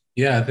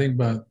 Yeah, I think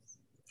about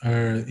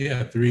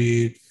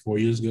 3-4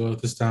 years ago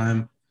at this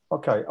time.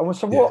 Okay. And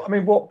so what? I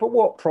mean,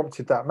 what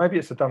prompted that? Maybe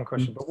it's a dumb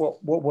question, but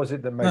what was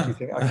it that made you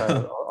think,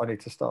 okay, I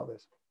need to start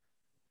this?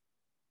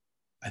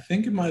 I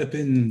think it might have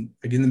been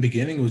in the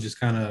beginning. It was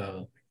just kind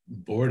of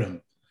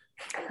boredom.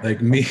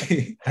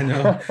 Me, I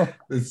know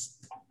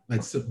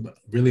that's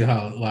really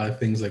how a lot of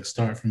things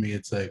start for me.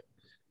 It's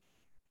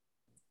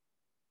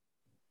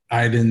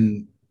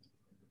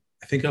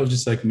I think I was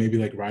just maybe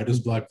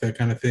writer's block, that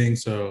kind of thing.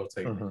 So it's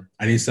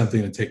I need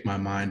something to take my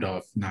mind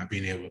off not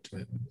being able to,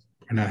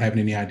 or not having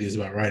any ideas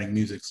about writing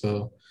music.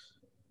 So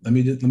let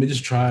me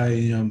just try,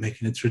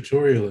 making a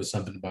tutorial or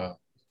something about.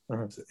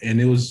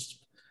 And it was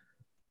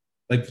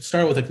like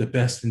start with like the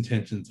best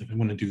intentions. Like I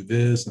want to do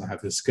this, and I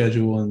have this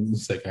schedule, and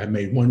it's like I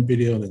made one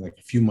video, and then like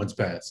a few months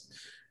pass.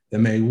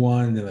 Then made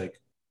one, then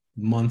like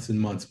months and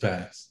months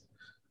pass.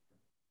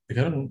 Like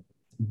I don't know,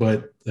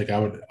 but like I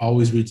would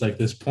always reach like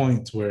this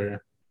point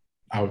where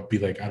I would be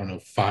like I don't know,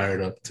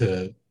 fired up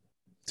to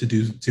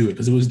do to it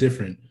because it was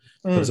different.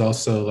 But it's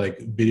also like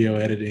video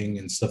editing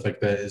and stuff like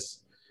that is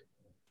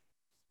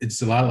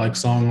it's a lot of like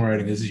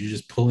songwriting is you're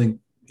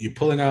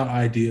pulling out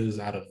ideas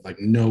out of like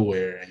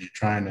nowhere and you're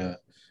trying to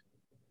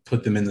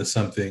put them into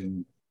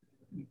something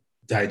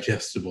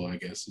digestible, I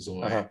guess is a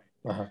way.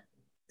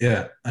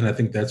 Yeah. And I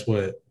think that's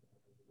what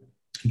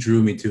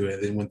drew me to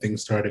it. And when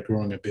things started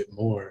growing a bit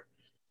more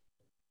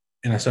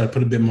and I started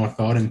putting a bit more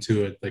thought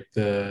into it, like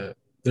there's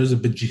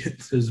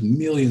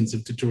millions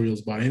of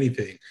tutorials about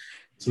anything.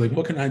 So like,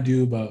 what can I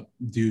do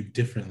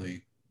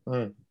differently?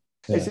 Yeah.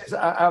 Is it,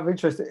 out of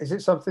interest, is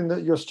it something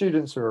that your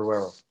students are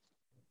aware of?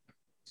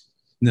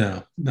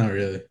 No, not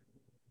really.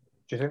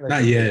 Do you think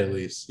not yet, at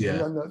least? Yeah,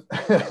 no,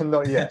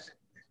 not yet.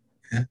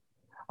 Yeah.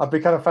 I'd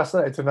be kind of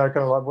fascinated to know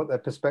kind of like what their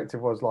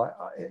perspective was like,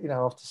 you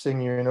know, after seeing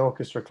you in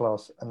orchestra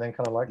class and then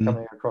kind of like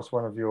coming across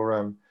one of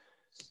your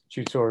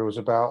tutorials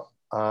about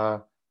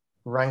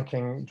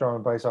ranking drum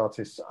and bass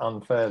artists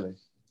unfairly.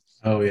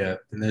 Oh yeah,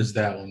 and there's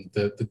that one,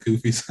 the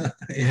goofy side.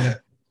 Yeah.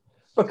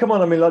 But come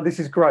on, I mean, like this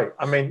is great.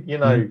 I mean, you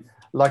know,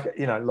 like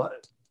we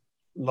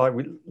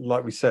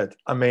said.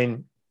 I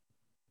mean,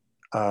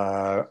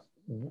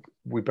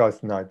 we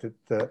both know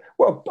that.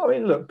 Well, I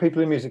mean, look,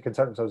 people in music can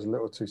take themselves a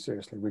little too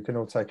seriously. We can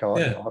all take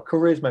our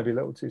careers maybe a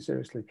little too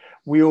seriously.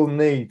 We all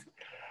need,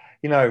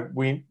 you know,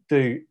 we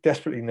do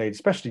desperately need,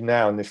 especially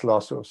now in this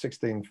last sort of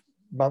 16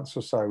 months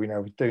or so. You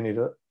know, we do need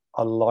a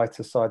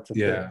lighter side to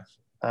things,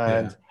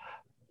 and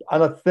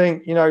I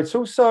think, you know, it's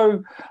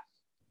also,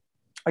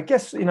 I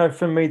guess, you know,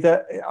 for me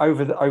that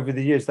over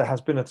the years there has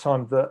been a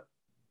time that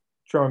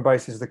drum and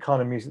bass is the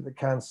kind of music that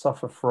can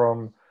suffer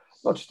from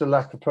not just a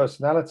lack of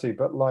personality,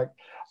 but like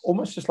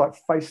almost just like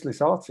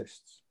faceless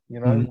artists, you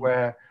know,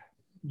 where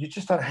you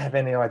just don't have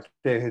any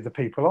idea who the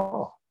people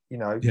are, you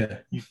know.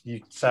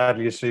 You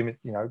sadly assume it,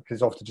 you know,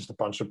 because often just a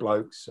bunch of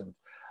blokes and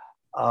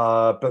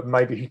but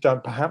maybe who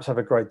don't perhaps have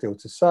a great deal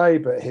to say,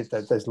 but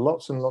there's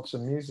lots and lots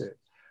of music.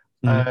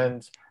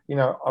 And you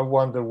know, I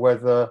wonder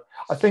whether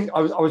I think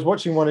I was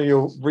watching one of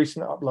your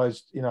recent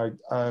uploads, you know,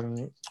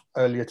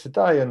 earlier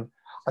today, and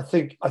I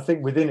think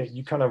within it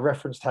you kind of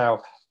referenced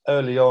how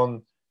early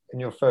on in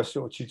your first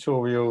sort of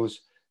tutorials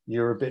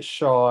you were a bit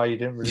shy, you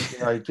didn't really, you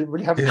know, didn't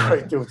really have a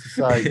great deal to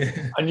say,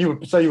 and you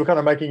were kind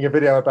of making a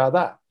video about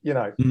that, you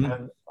know,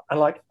 and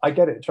like I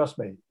get it, trust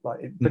me,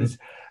 like,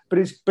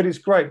 but it's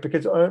great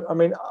because I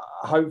mean,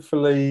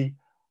 hopefully.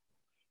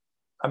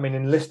 I mean,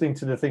 in listening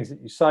to the things that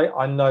you say,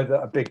 I know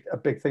that a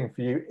big thing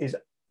for you is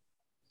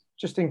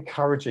just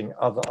encouraging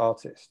other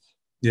artists.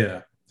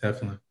 Yeah,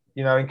 definitely.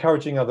 You know,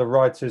 encouraging other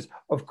writers,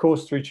 of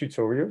course, through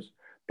tutorials,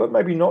 but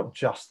maybe not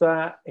just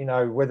that, you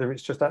know, whether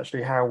it's just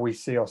actually how we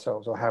see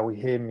ourselves or how we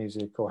hear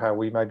music or how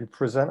we maybe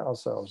present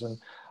ourselves.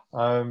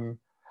 And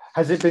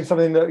has it been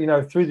something that, you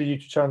know, through the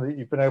YouTube channel that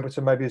you've been able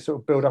to maybe sort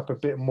of build up a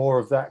bit more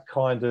of that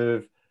kind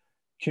of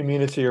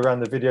community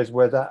around the videos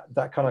where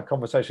that kind of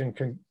conversation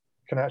can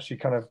actually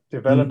kind of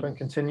develop and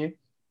continue?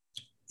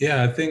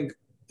 Yeah, I think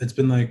it's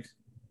been like,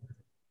 I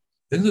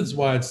think that's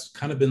why it's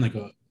kind of been like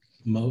a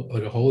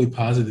wholly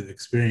positive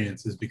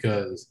experience, is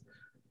because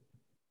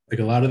like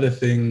a lot of the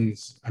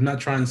things, I'm not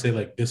trying to say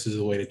like this is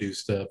the way to do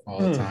stuff all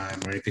the time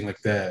or anything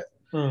like that.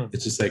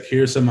 It's just like,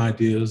 here's some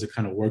ideas that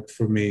kind of worked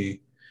for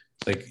me.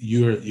 Like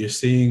you're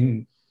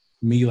seeing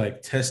me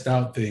like test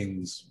out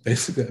things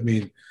basically. I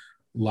mean,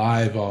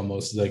 live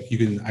almost. Like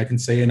I can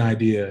say an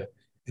idea.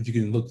 If you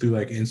can look through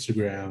like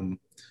Instagram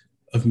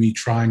of me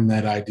trying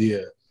that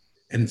idea,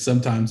 and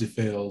sometimes it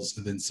fails,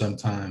 and then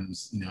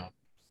sometimes, you know,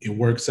 it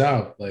works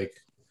out. Like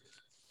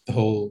the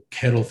whole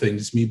kettle thing,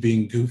 just me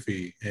being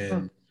goofy,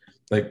 and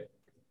like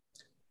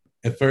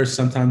at first,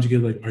 sometimes you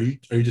get like, are you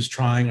just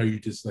trying? Are you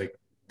just like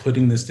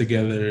putting this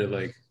together?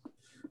 Like,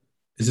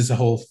 is this a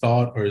whole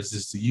thought or is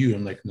this you?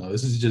 I'm like, no,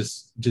 this is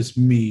just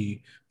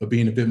me, but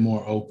being a bit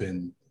more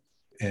open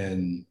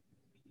and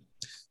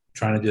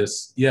trying to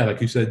just,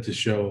 like you said, to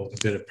show a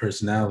bit of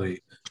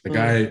personality.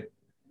 Like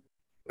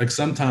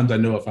sometimes I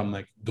know if I'm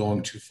like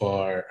going too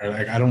far, or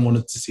like I don't want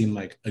it to seem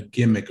like a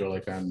gimmick or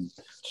like I'm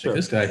like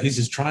this guy, he's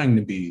just trying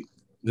to be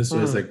this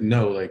way. It's like,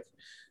 no, like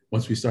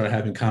once we started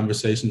having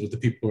conversations with the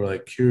people who are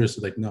like curious,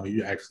 like, no,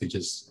 you actually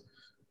just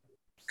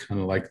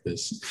kind of like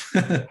this.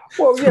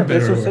 Well, yeah, but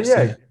it's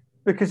also,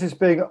 because it's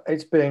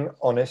being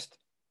honest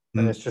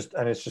and it's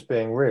just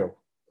being real,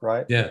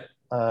 right? Yeah.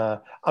 I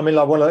mean,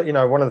 like one of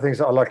the things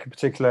that I like in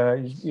particular,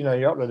 you know,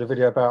 you upload a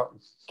video about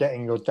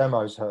getting your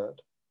demos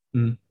heard,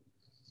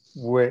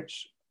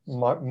 which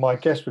my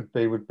guess would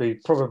be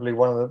probably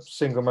one of the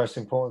single most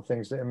important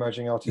things that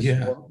emerging artists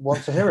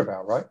want to hear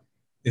about, right?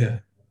 Yeah.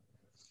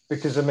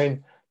 Because I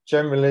mean,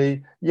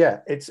 generally,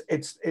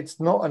 it's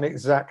not an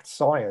exact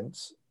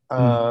science,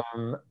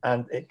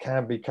 and it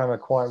can be kind of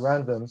quite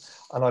random.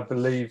 And I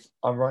believe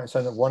I'm right in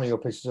saying that one of your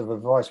pieces of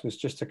advice was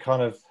just to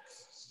kind of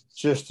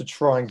just to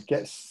try and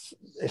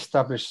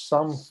establish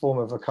some form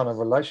of a kind of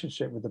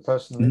relationship with the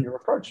person that you're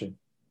approaching.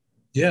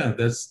 Yeah,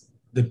 that's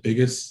the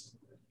biggest,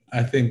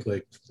 I think,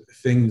 like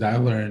thing that I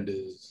learned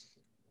is,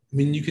 I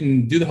mean, you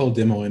can do the whole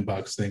demo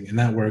inbox thing, and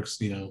that works.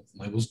 You know,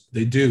 labels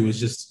they do is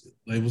just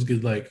labels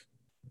get like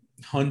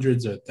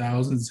hundreds or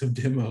thousands of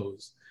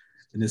demos,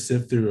 and to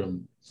sift through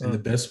them. And the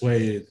best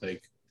way,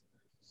 like,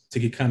 to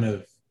get kind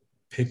of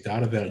picked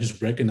out of that, or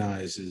just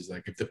recognize is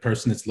like if the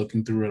person that's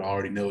looking through it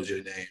already knows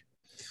your name.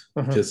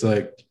 Just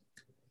like,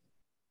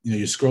 you know,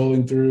 you're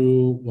scrolling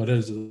through what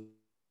is a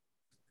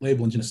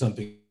label engine or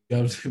something.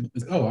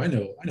 Oh, I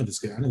know this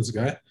guy. Let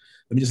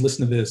me just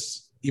listen to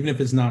this, even if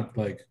it's not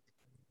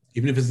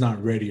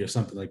ready or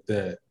something like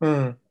that.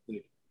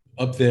 Like,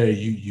 up there,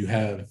 you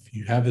have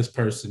this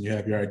person, you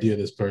have your idea of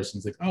this person.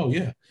 It's like, oh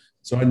yeah,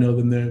 so I know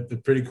them. They're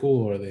pretty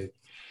cool, or they,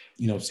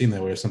 you know, seem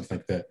that way or something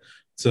like that.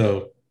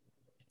 So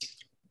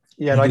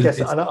yeah, and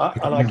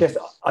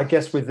I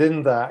guess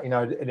within that, you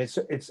know, and it's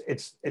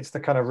the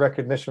kind of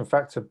recognition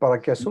factor, but I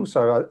guess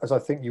also, as I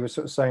think you were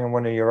sort of saying on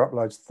one of your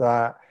uploads,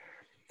 that,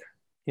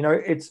 you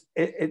know,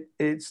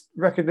 it's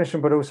recognition,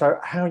 but also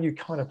how you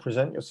kind of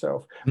present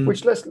yourself,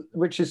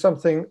 which is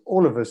something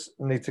all of us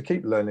need to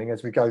keep learning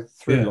as we go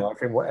through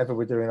life in whatever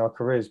we're doing in our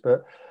careers.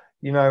 But,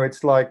 you know,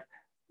 it's like,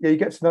 yeah, you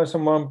get to know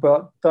someone,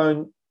 but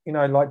don't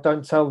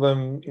tell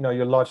them, you know,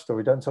 your life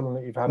story. Don't tell them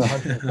that you've had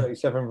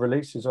 137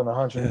 releases on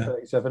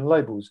 137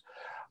 labels,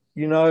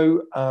 you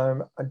know,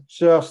 and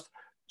just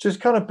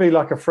kind of be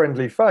like a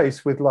friendly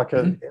face with like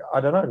I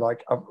don't know,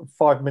 like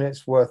 5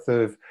 minutes worth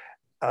of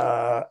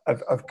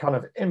kind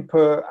of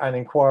input and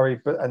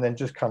inquiry, and then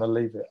just kind of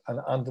leave it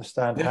and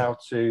understand how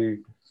to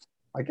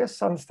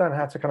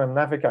kind of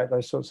navigate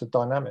those sorts of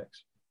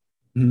dynamics.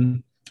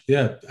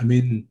 Yeah, I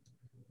mean,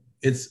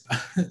 it's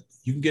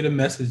you can get a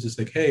message just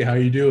like, hey, how are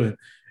you doing?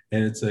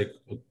 And it's like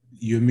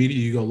you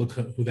immediately go look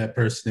up who that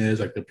person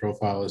is, like their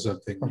profile or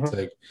something. It's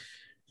like,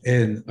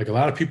 and like a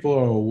lot of people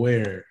are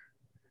aware,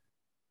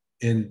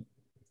 and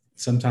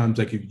sometimes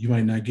like if you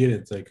might not get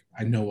it, it's like,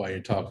 I know why you're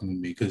talking to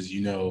me, because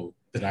you know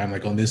that I'm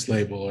like on this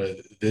label or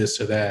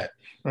this or that,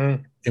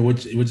 and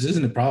which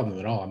isn't a problem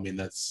at all. I mean,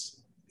 that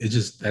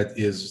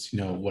is, you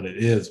know, what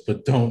it is.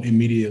 But don't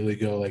immediately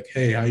go like,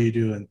 hey, how you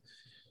doing?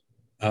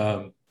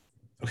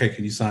 Okay,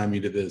 can you sign me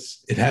to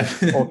this? It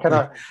happened. Or can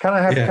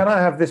I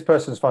have this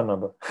person's phone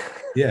number?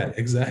 Yeah,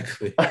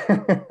 exactly.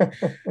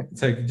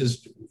 It's like,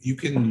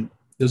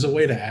 there's a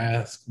way to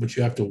ask, but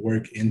you have to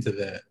work into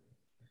that.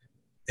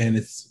 And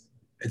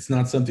it's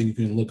not something you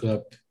can look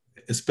up,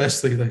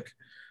 especially like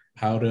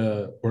how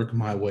to work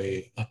my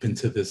way up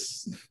into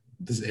this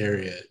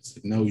area. It's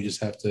like, no, you just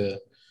have to,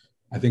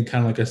 I think,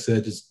 kind of like I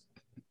said, just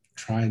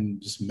try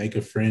and just make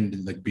a friend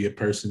and like be a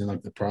person in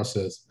like the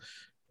process.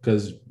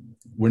 Because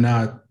we're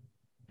not,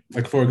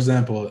 like, for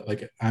example,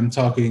 like I'm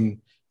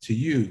talking to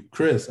you,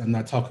 Chris, I'm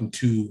not talking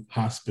to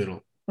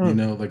Hospital, you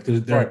know, like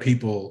there are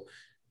people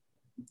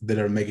that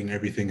are making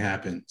everything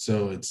happen.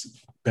 So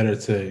it's better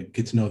to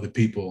get to know the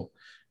people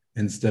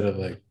instead of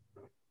like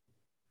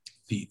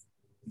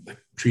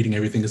treating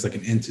everything as like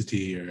an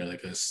entity or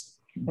like this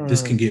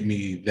can get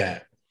me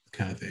that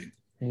kind of thing.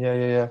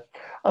 Yeah.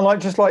 And like,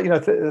 just like, you know,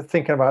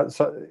 thinking about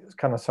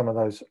kind of some of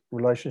those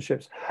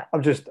relationships,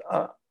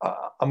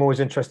 I'm always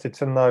interested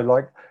to know,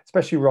 like,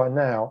 especially right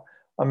now,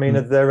 I mean,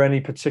 are there any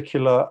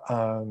particular,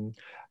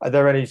 are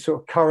there any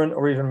sort of current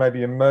or even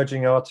maybe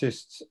emerging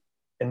artists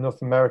in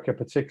North America,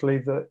 particularly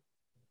that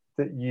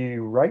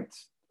you rate?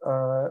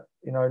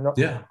 You know,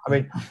 I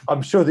mean,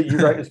 I'm sure that you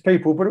rate as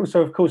people, but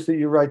also, of course, that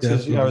you rate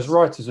as, you know, as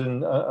writers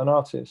and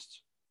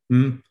artists.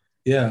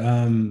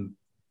 Yeah.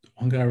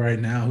 One guy right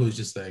now who's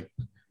just like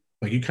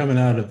you're coming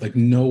out of like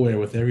nowhere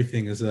with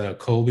everything is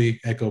Colby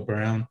Echo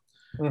Brown.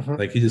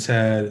 Like, he just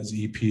had his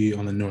EP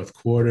on the North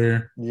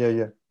Quarter.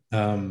 Yeah.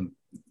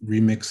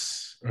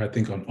 Remix, or I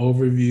think on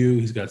Overview.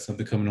 He's got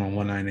something coming on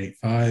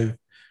 1985.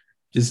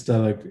 Just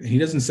like, he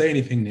doesn't say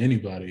anything to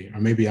anybody,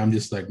 or maybe I'm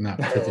just like not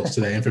privileged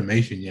to that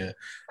information yet,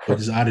 but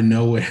just out of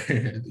nowhere,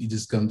 he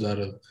just comes out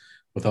of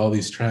with all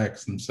these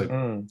tracks, and it's like,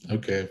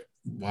 okay,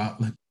 wow.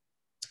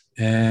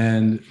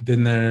 And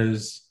then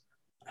there's,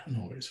 I don't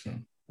know where he's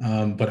from,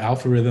 but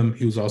Alpha Rhythm.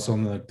 He was also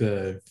on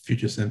the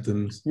Future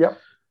Symptoms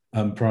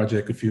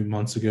project a few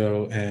months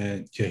ago,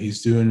 and yeah,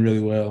 he's doing really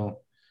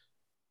well.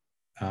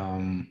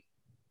 Yeah,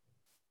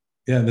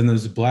 then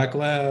there's Black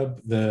Lab,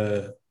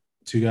 the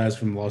two guys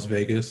from Las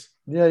Vegas.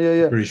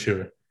 Yeah. Pretty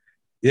sure.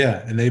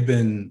 Yeah, and they've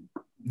been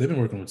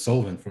working with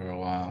Solvent for a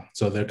while,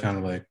 so they're kind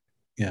of like,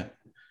 yeah.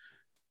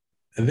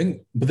 I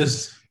think, but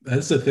that's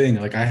the thing.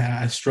 Like,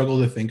 I struggle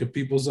to think of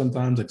people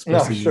sometimes, like,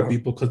 especially new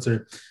people, because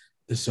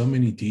there's so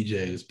many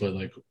DJs, but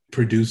like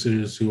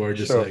producers who are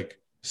just like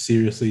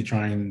seriously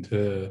trying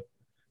to,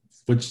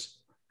 which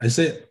I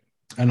say,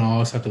 I know I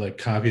always have to like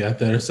caveat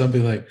that or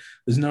something, like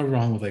there's no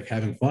wrong with like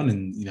having fun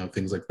and, you know,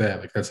 things like that.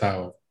 Like, that's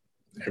how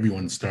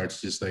everyone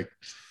starts, just like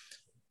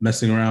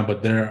messing around.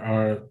 But there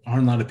aren't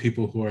a lot of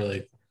people who are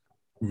like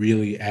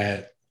really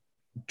at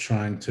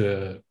trying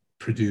to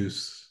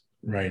produce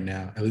right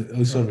now, at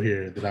least over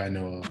here that I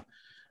know of.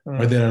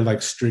 or that are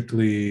like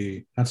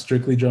strictly not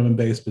strictly drum and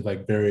bass, but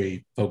like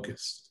very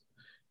focused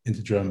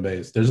into drum and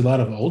bass. There's a lot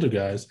of older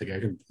guys, like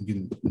you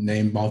can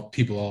name all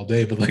people all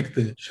day, but like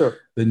the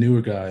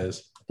newer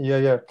guys.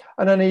 Yeah.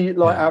 And any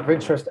like Yeah. out of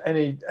interest,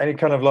 any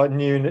kind of like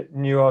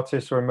new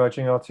artists or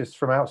emerging artists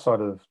from outside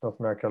of North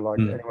America, like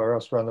anywhere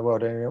else around the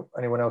world?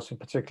 Anyone else in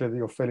particular that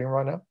you're feeling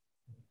right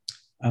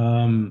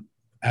now?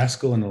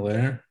 Askell and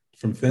Allaire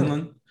from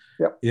Finland.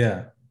 Yep.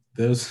 Yeah.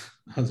 Those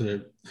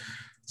are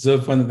so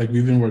fun. Like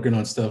we've been working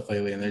on stuff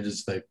lately, and they're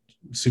just like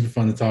super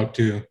fun to talk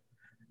to,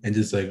 and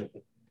just like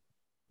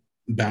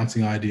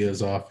bouncing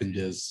ideas off, and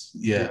just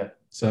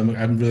So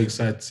I'm really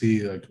excited to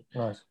see like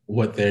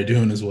what they're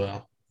doing as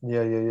well.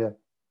 Yeah.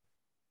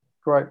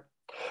 Great.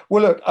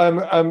 Well, look,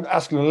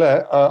 Askell and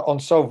Allaire on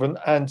Solvent,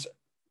 and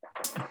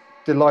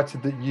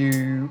delighted that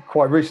you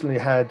quite recently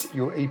had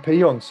your EP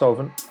on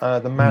Solvent,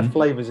 the Mad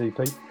Flavors EP.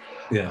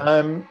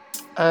 Yeah.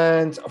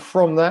 And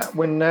from that,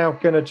 we're now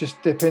going to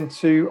just dip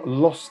into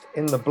Lost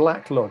in the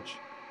Black Lodge.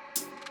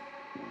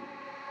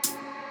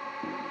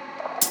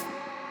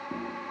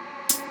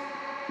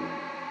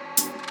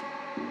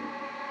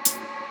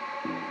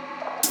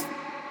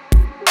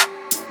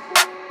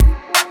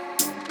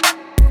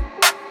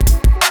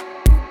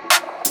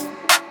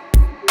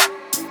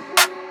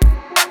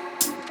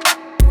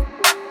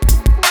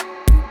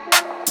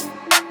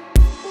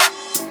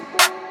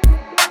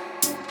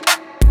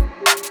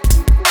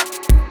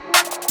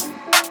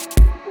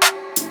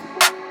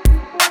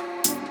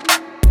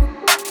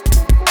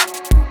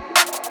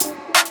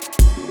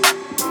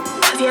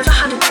 Have you ever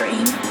had a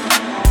dream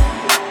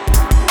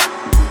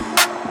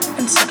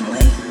and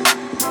suddenly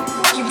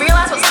you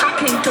realise what's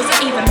happening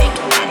doesn't even make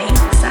any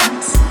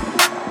sense,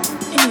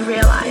 and you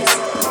realise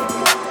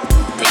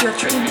that you're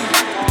dreaming?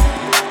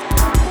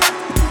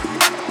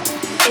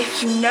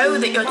 If you know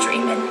that you're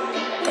dreaming,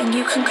 then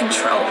you can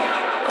control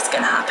what's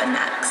going to happen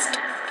next.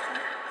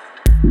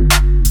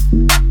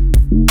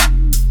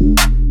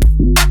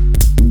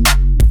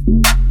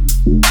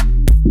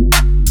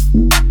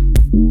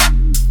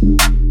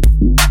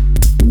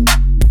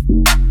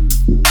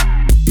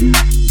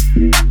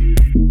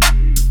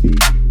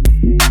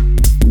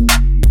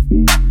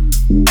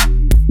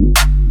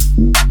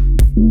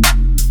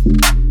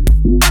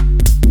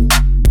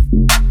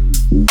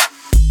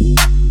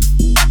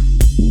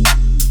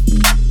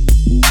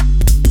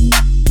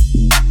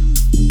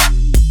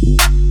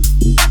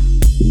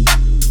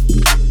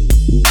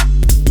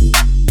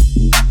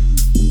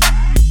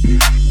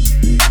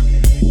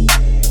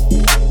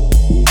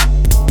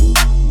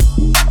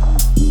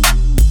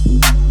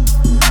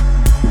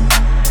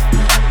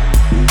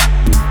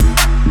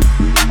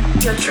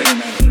 You're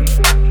dreaming.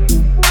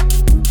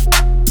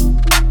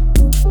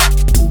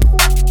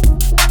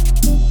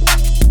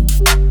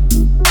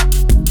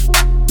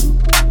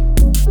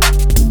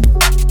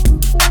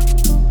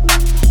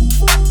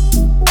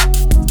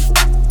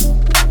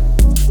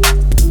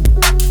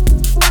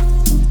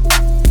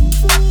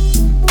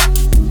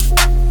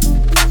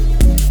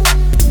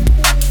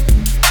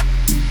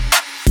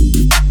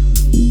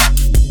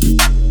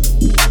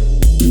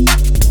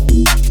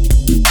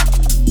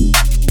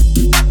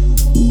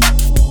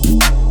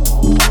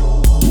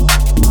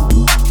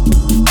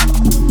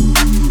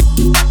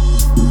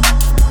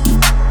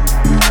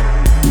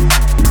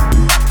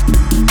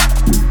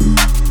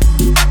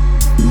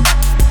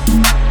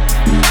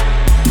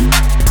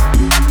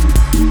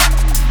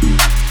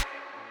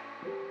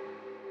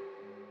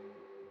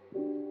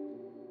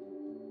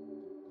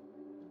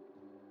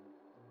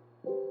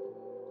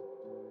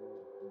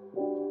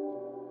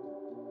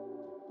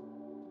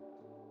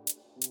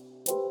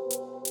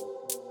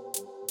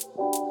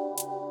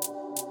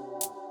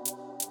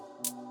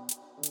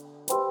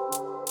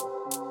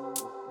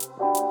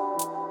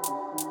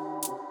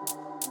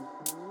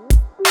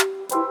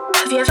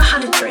 Have you ever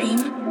had a dream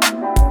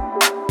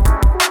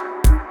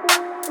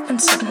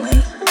and suddenly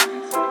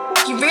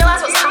you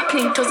realise what's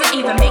happening doesn't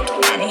even make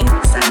any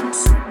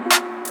sense,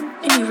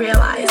 and you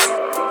realise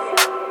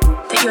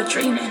that you're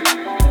dreaming?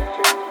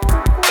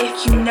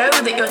 If you know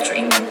that you're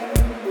dreaming,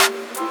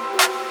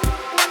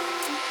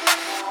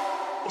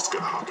 what's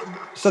going to happen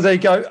next? So there you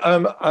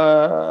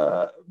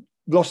go.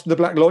 Lost in the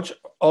Black Lodge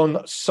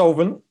on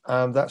Solvent.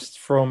 That's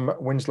from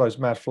Winslow's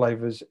Mad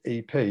Flavors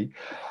EP.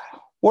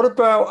 What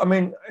about, I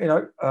mean, you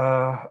know,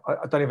 I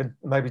don't even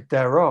maybe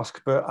dare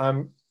ask, but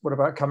what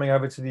about coming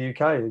over to the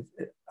UK?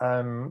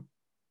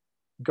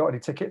 Got any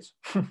tickets?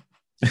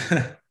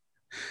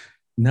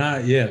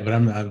 Not yet, but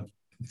I'm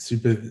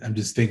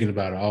just thinking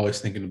about it,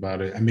 always thinking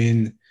about it. I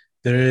mean,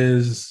 there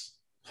is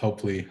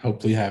hopefully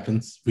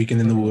happens.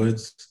 Weekend in the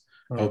Woods.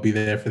 I'll be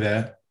there for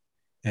that.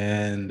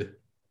 And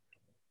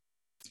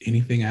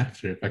anything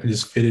after, if I can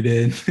just fit it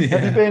in. Yeah.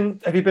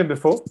 Have you been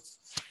before?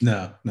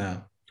 No.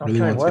 Really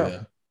want to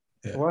though.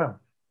 Yeah. Wow.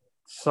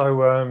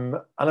 So, and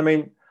I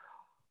mean,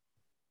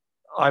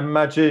 I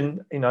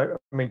imagine, you know,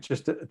 I mean,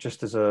 just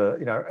as a,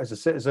 you know, as a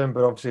citizen,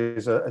 but obviously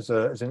as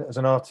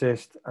an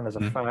artist and as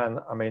a fan,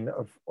 I mean,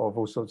 of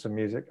all sorts of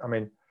music. I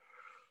mean,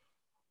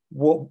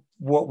 what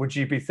would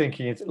you be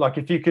thinking? It's like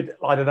if you could,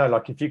 I don't know,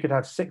 like if you could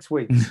have 6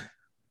 weeks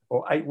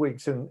or 8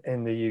 weeks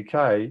in the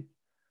UK,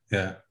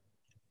 Yeah.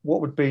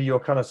 what would be your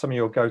kind of some of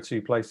your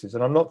go-to places?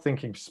 And I'm not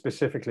thinking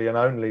specifically and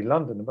only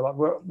London, but like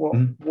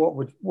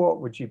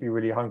what would you be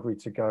really hungry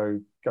to go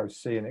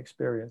see and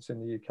experience in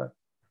the UK?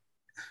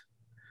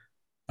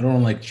 I don't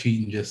want to like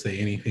cheat and just say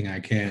anything I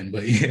can,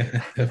 but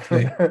yeah,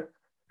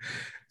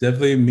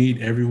 definitely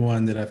meet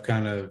everyone that I've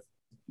kind of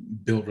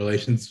built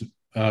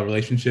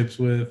relationships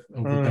with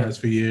over the past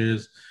few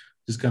years.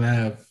 Just gonna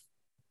have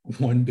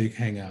one big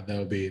hangout. That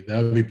would be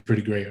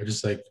pretty great. Or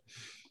just like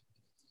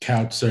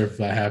couch surf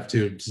if I have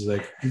to. Just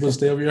like people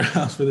stay over your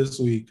house for this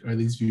week or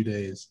these few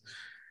days,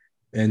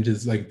 and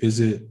just like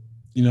visit.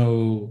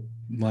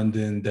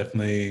 London.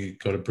 Definitely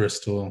go to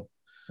Bristol.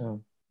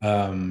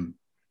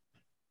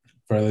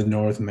 Further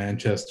north,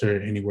 Manchester,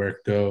 anywhere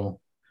go.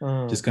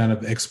 Just kind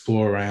of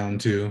explore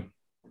around too.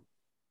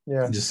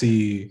 Yeah. And just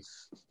see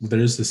what there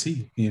is to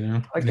see,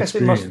 I guess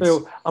it must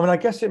feel, I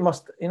guess it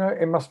must,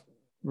 it must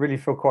really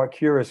feel quite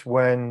curious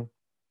when,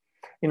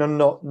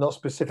 not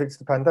specific to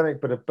the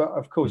pandemic, but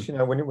of course,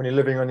 when you're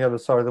living on the other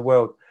side of the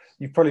world,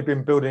 you've probably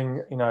been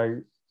building,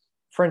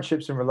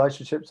 friendships and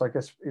relationships, I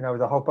guess,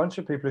 with a whole bunch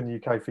of people in the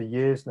UK for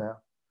years now.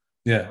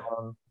 Yeah.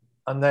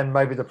 And then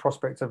maybe the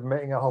prospect of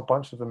meeting a whole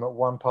bunch of them at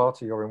one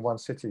party or in one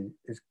city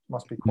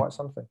must be quite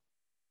something.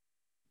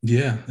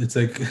 Yeah, it's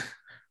like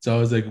so. I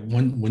was like,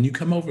 when you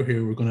come over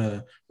here, we're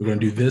gonna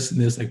do this and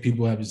this. Like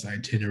people have these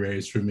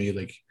itineraries for me.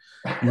 Like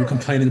you were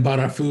complaining about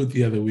our food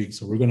the other week,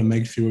 so we're gonna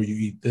make sure you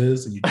eat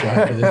this and you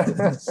try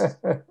this,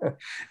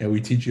 and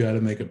we teach you how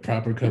to make a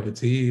proper cup of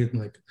tea. I'm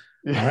like,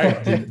 all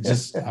right,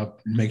 just I'll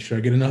make sure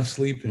I get enough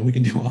sleep and we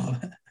can do all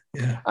that.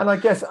 Yeah. And I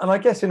guess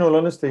in all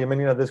honesty,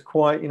 there's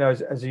quite,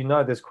 as you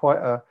know, there's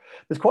quite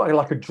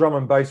like a drum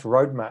and bass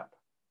roadmap,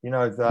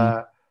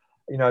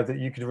 that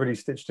you could really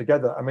stitch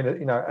together.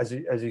 As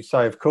you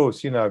say, of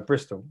course,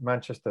 Bristol,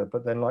 Manchester,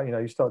 but then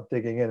you start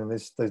digging in and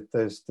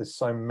there's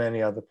so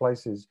many other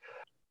places.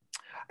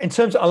 In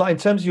terms of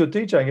your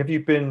DJing, have you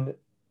been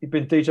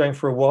DJing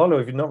for a while, or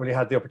have you not really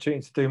had the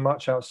opportunity to do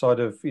much outside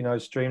of,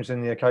 streams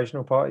in the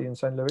occasional party in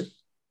St. Louis?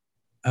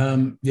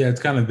 Yeah,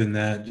 it's kind of been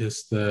that,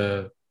 just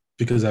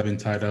because I've been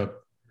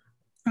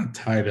not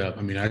tied up.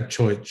 I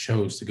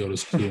chose to go to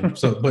school.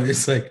 So, but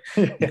it's like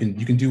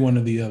you can do one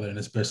or the other, and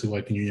especially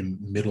like when you're in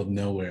the middle of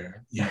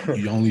nowhere,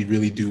 you only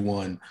really do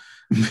one.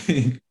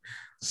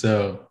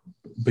 So,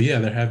 but yeah,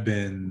 there have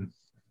been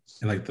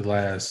in like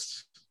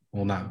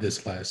not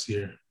this last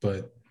year,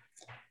 but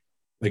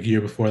like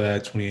year before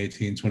that,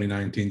 2018,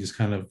 2019, just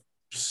kind of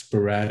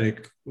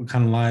sporadic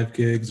kind of live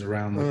gigs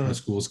around like my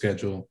school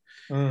schedule.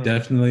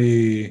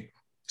 Definitely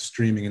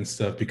streaming and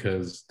stuff,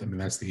 because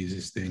that's the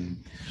easiest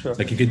thing. Sure.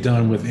 Like you get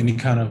done with any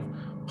kind of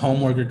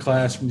homework or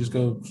class, you can just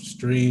go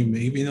stream,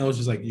 even though it's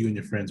just like you and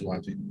your friends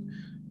watching.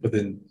 But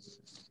then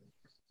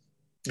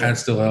that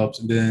still helps.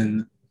 And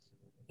then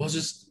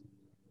just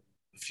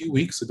a few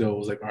weeks ago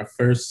was like our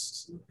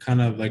first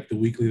kind of like the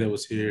weekly that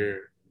was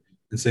here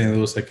in St.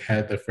 Louis like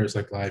had their first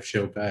like live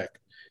show back.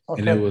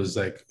 Okay. And it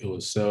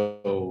was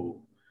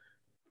so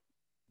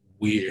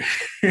weird.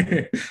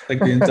 Like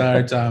the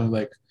entire time,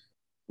 like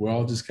we're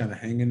all just kind of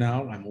hanging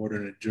out. I'm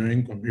ordering a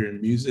drink. I'm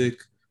hearing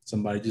music.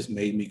 Somebody just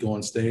made me go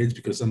on stage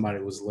because somebody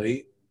was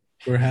late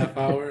for a half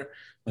hour.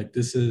 Like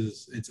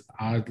it's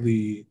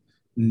oddly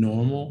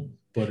normal,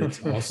 but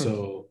it's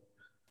also,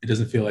 it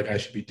doesn't feel like I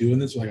should be doing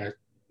this. Like I'm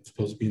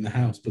supposed to be in the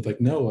house, but like,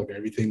 no, like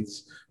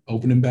everything's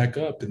opening back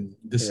up and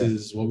this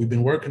is what we've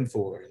been working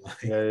for.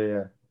 Like,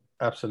 yeah.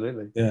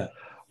 Absolutely. Yeah.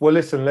 Well,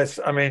 listen, let's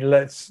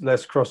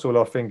cross all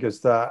our fingers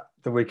that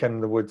the Weekend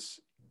in the Woods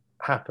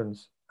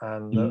happens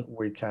and that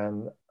we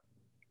can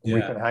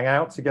hang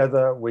out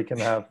together. We can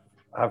have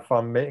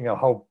fun meeting a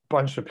whole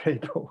bunch of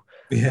people.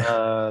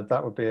 Yeah.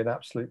 That would be an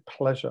absolute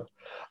pleasure.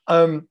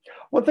 One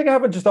thing I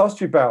haven't just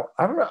asked you about,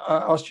 I haven't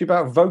asked you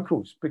about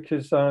vocals,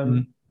 because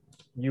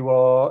you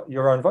are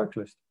your own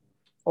vocalist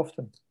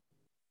often.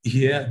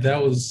 Yeah, that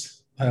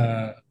was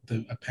a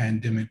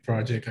pandemic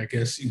project, I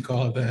guess you can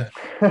call it that.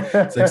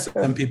 It's like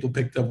some people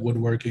picked up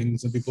woodworking,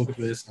 some people picked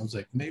this. I was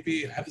like,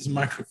 maybe I have this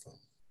microphone.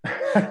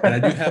 And I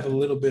do have a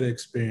little bit of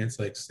experience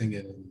like singing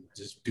and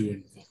just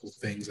doing vocal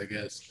things, I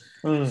guess.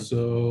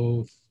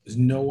 So there's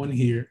no one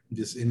here. I'm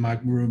just in my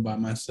room by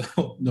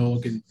myself. No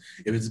one can,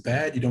 if it's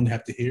bad, you don't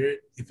have to hear it.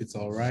 If it's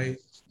all right,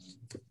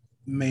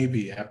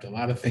 maybe after a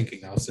lot of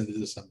thinking, I'll send it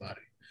to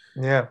somebody.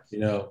 Yeah.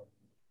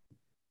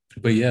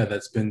 But yeah,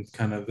 that's been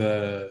kind of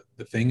the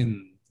thing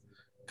in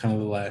kind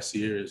of the last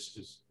year, is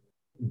just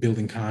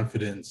building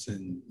confidence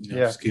and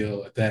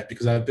skill at that,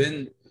 because I've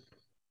been,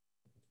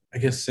 I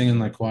guess, singing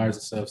like choirs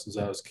and stuff since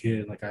I was a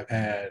kid. Like I've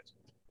had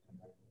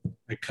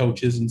like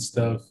coaches and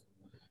stuff,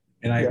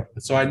 and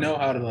so I know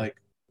how to like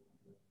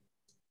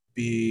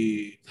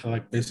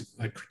basically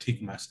like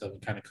critique myself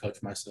and kind of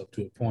coach myself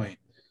to a point.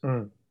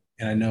 And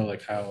I know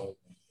like how,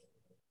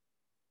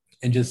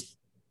 and just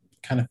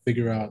kind of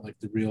figure out like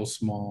the real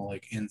small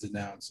like ins and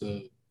outs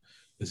of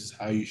this is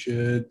how you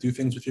should do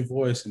things with your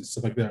voice and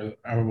stuff like that.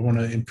 I want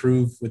to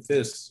improve with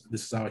this.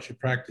 This is how I should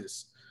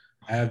practice.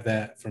 I have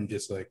that from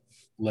just like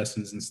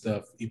lessons and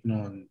stuff, even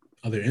on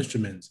other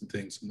instruments and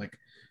things. I'm like,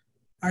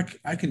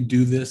 I can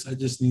do this. I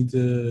just need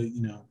to,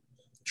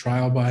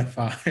 trial by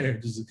fire,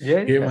 just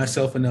hear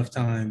myself enough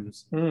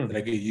times that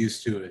I get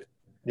used to it.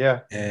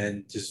 Yeah.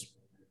 And just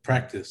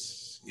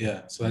practice.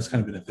 Yeah. So that's kind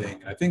of been a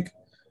thing. I think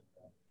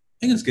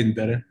it's getting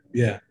better.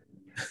 Yeah.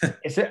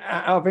 Is it,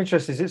 out of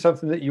interest, is it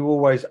something that you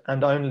always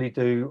and only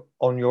do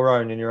on your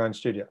own in your own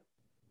studio?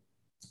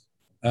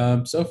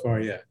 So far,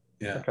 yeah.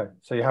 Okay,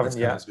 so you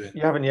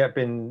haven't yet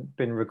been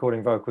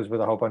recording vocals with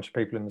a whole bunch of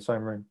people in the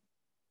same room?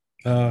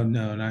 No,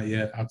 not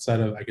yet. Outside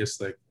of, I guess,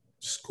 like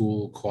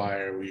school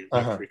choir, we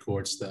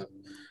record stuff,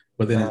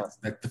 but then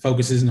the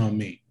focus isn't on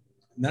me.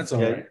 And that's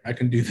all right. I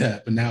can do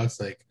that. But now it's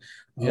like,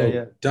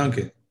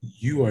 Duncan,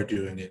 you are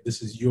doing it.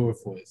 This is your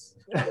voice.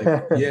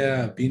 Like,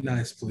 yeah, be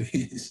nice,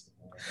 please.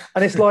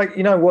 And it's like,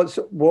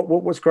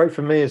 what's great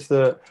for me is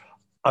that,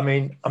 I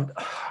mean, I'm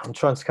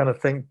trying to kind of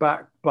think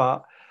back,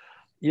 but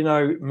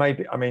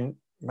maybe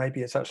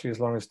it's actually as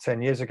long as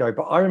 10 years ago.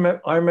 But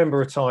I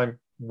remember a time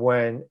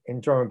when,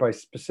 in drum and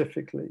bass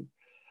specifically,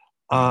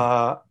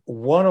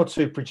 one or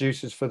two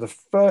producers for the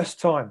first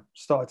time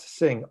started to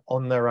sing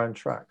on their own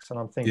tracks, and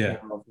I'm thinking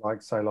of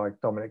like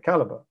Dominic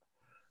Caliber,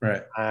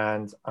 right?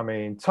 And I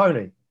mean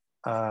Tony,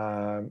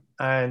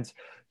 and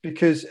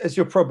because as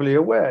you're probably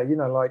aware,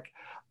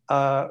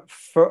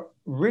 for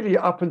really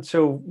up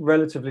until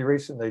relatively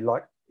recently,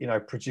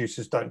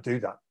 producers don't do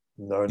that.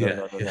 No,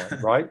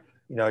 right?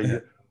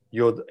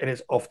 You're and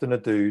it's often a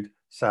dude,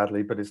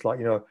 sadly, but it's like,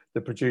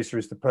 the producer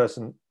is the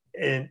person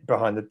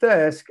behind the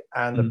desk,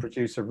 and the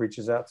producer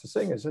reaches out to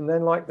singers. And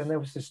then there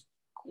was this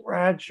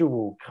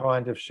gradual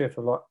kind of shift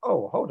of like,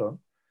 oh, hold on.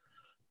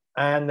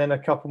 And then a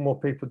couple more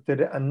people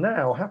did it. And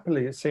now,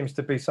 happily, it seems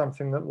to be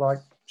something that like,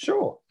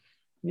 sure,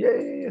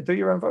 yeah, do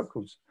your own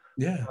vocals.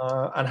 Yeah.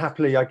 And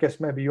happily, I guess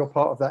maybe you're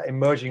part of that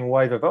emerging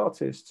wave of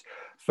artists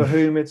for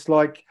whom it's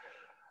like,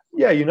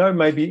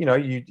 maybe,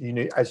 you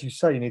need, as you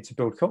say, you need to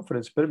build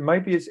confidence, but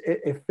maybe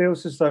it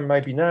feels as though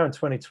maybe now in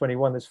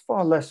 2021, there's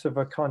far less of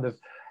a kind of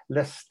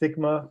less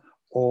stigma,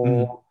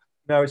 or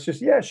no, it's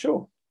just,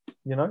 sure.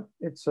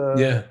 It's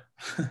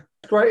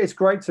great. It's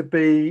great to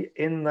be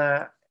in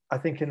that, I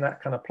think, in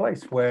that kind of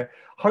place where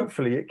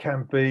hopefully it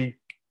can be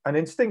an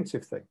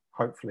instinctive thing,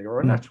 hopefully,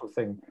 or a natural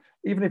thing,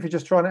 even if you're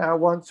just trying it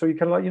out once, or you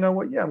can like, I'm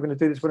going to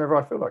do this whenever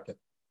I feel like it.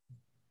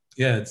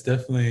 Yeah, it's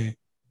definitely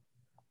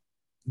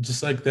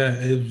just like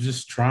that. It was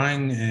just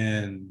trying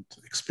and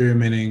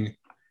experimenting,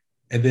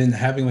 and then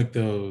having like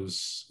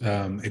those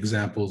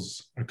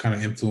examples or kind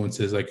of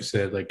influences, like you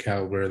said, like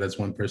Caliber, that's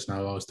one person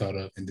I've always thought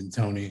of, and then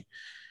Tony.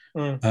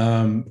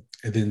 And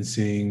then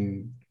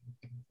seeing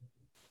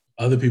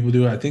other people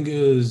do it. I think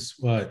it was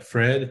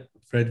Fred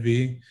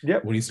V.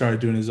 Yep. When he started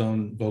doing his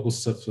own vocal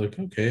stuff, like,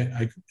 okay,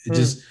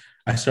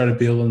 I started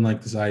building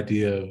like this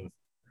idea of,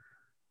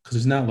 because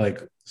it's not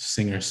like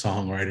singer,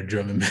 songwriter,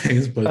 drum and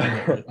bass,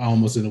 but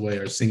almost in a way,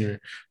 or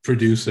singer,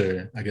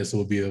 producer, I guess it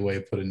would be the way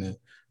of putting it.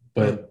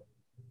 But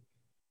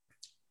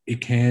it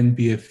can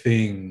be a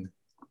thing.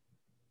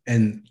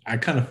 And I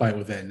kind of fight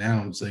with that now.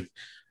 I'm just like,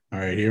 all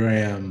right, here I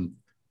am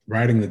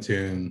writing the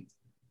tune,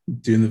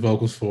 doing the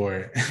vocals for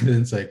it. And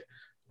then it's like,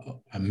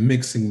 I'm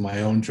mixing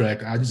my own track.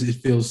 It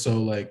feels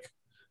so like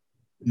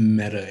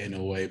meta in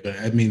a way. But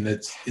I mean,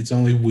 it's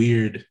only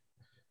weird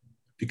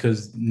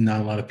because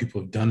not a lot of people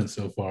have done it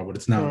so far, but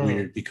it's not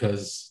weird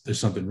because there's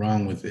something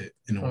wrong with it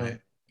in a way.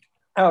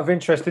 Out of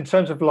interest, in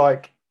terms of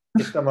like,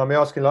 if you don't mind me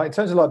asking, like in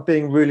terms of like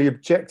being really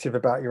objective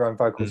about your own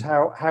vocals,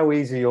 how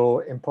easy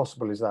or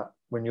impossible is that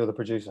when you're the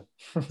producer?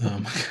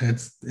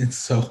 It's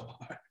so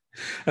hard.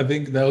 I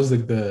think that was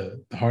like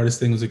the hardest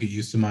thing, was to get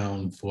used to my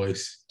own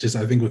voice. Just,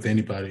 I think with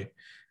anybody.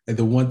 And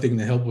the one thing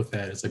that helped with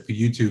that is like the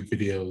YouTube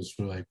videos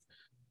for like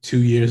 2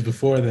 years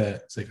before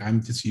that. It's like,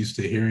 I'm just used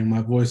to hearing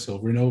my voice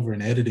over and over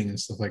and editing and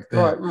stuff like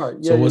that. Right.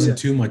 Yeah, so it wasn't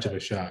too much of a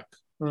shock.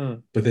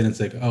 But then it's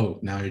like, oh,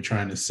 now you're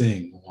trying to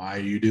sing. Why are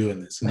you doing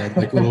this? And that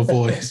like little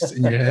voice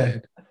in your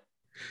head.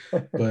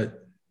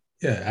 But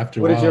yeah,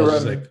 after a while, I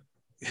was just like,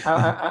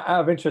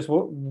 out of interest,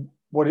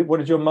 what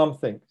did your mum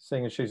think,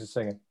 seeing as she's a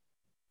singer?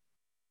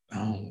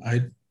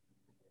 I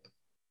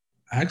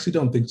actually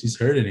don't think she's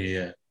heard any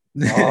yet.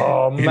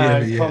 Oh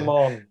man, come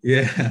on!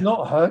 Yeah,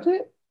 not heard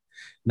it.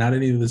 Not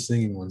any of the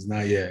singing ones,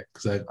 not yet.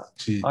 Because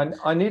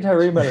I need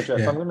her email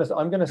address. Yeah.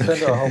 I'm gonna send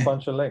her a whole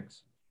bunch of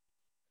links.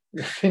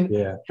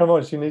 Come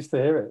on, she needs to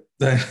hear it.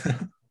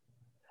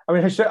 I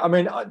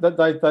mean,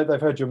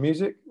 they've heard your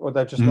music, or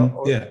they've just not.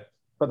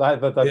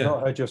 But they've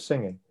not heard your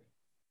singing.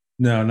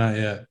 No, not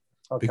yet.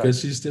 Okay.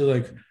 Because she's still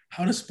like,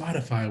 how does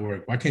Spotify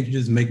work? Why can't you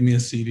just make me a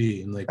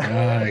CD? And like,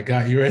 I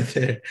got you right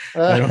there.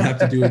 I don't have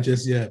to do it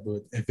just yet,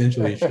 but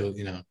eventually she'll,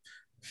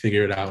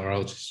 figure it out, or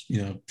I'll just,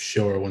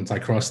 show her once I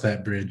cross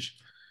that bridge.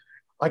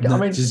 In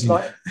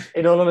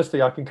all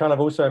honesty, I can kind of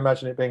also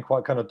imagine it being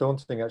quite kind of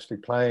daunting, actually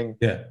playing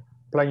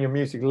your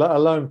music, let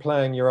alone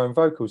playing your own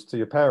vocals to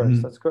your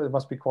parents. That's good. It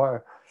must be quite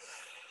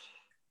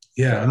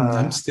Yeah,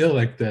 I'm still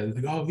like that.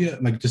 Like, oh yeah,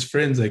 like just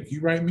friends. Like,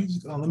 you write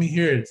music? Oh, let me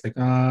hear it. It's like,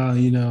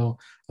 I'll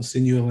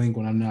send you a link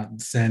when I'm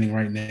not standing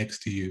right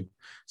next to you,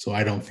 so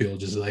I don't feel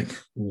just like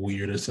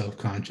weird or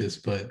self-conscious.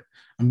 But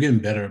I'm getting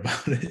better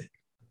about it.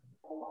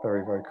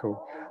 Very, very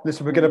cool.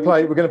 Listen, we're going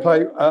to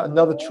play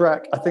another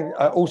track. I think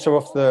also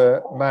off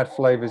the Mad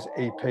Flavors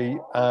EP.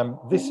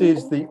 This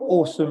is the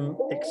Awesome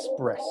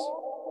Express.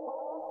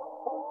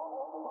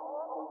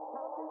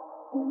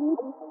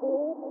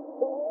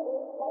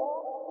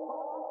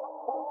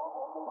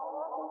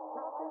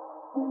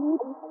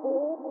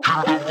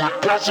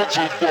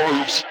 Positive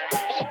vibes.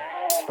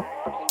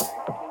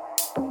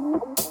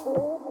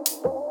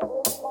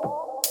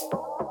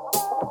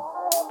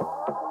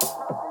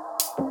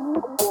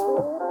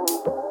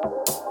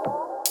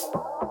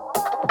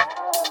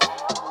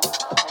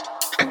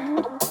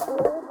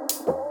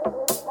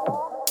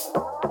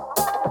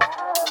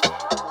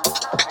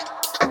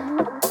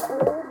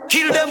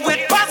 Kill them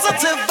with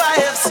positive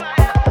vibes.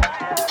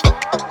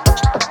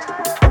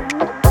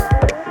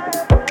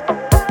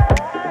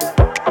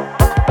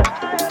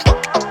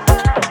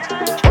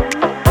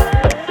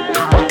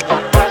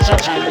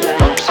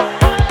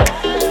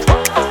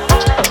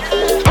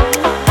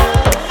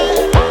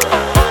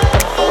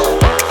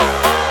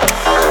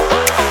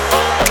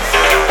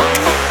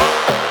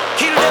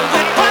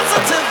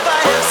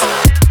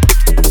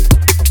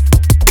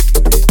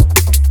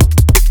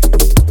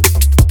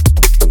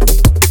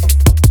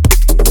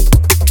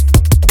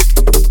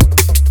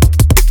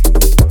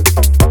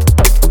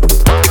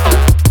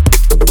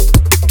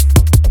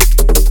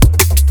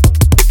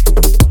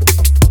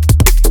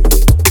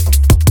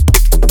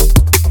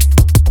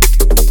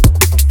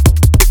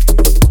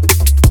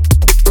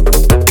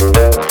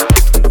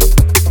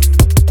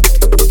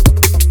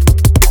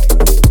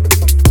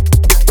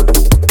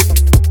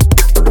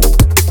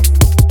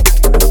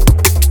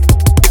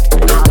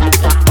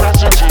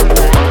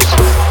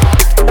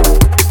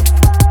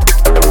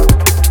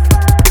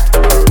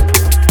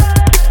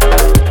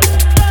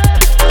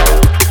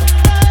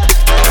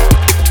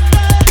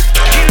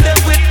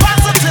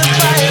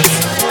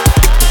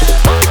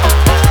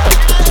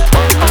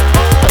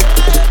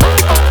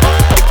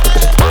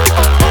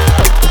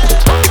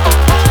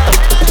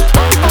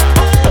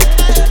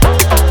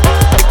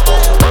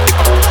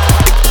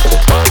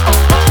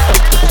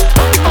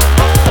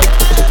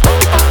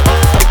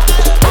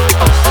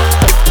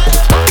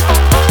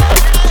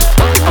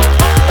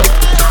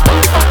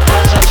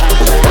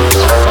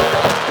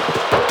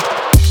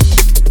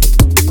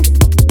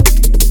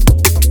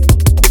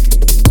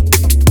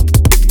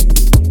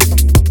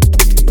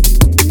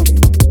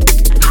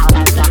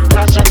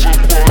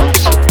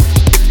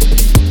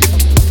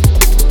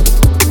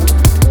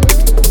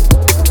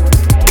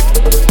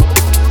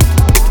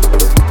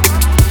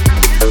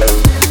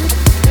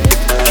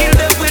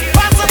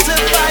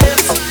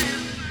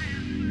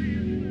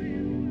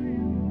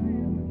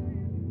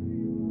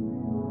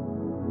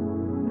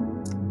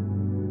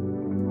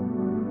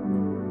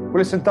 Well,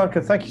 listen,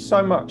 Duncan, thank you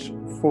so much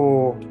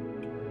for,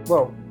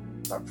 well,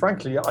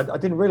 frankly, I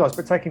didn't realise,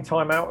 but taking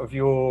time out of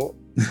your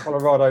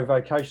Colorado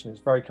vacation is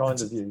very kind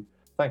of you.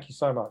 Thank you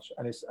so much.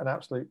 And it's an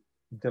absolute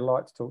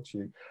delight to talk to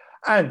you.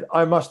 And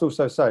I must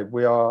also say,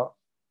 we are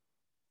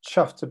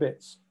chuffed to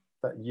bits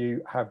that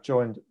you have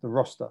joined the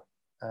roster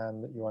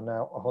and that you are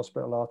now a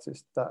hospital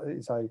artist. That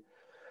is a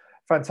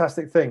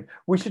fantastic thing.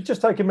 We should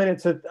just take a minute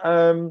to,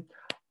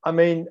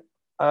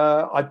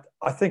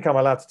 I think I'm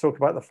allowed to talk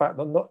about the fact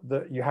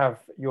that you have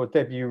your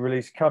debut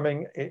release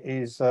coming. It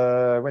is,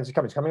 when's it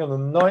coming? It's coming on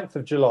the 9th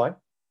of July.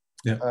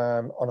 Yeah.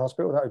 On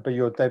Hospital. That would be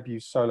your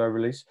debut solo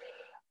release.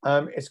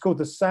 It's called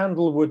the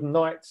Sandalwood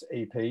Nights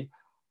EP.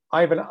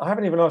 I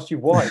haven't even asked you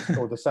why it's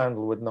called the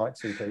Sandalwood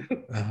Nights EP.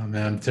 Oh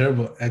man, I'm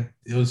terrible. It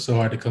was so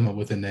hard to come up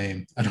with a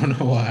name. I don't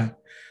know why,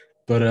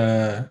 but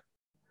I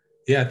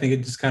think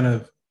it just kind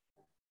of,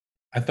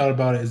 I thought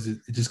about it as it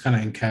just kind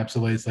of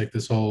encapsulates like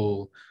this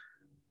whole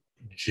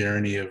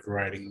journey of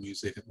writing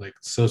music. Like,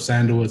 so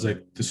Sandalwood's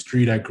like the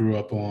street I grew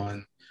up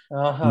on.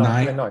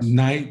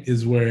 Night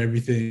is where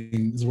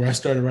everything is, where I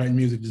started writing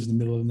music, just in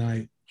the middle of the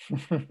night.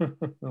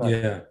 Nice.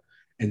 Yeah,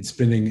 and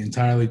spending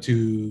entirely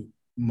too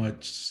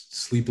much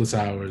sleepless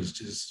hours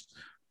just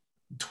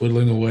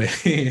twiddling away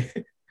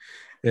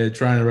and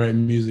trying to write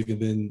music,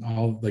 and then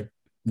all, like,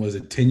 was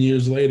it 10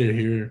 years later,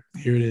 here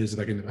it is,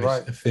 like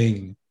a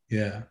thing.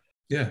 Yeah.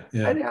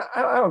 And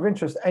out of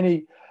interest,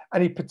 any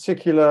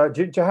particular,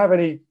 do you have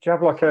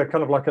like a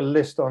kind of like a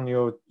list on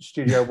your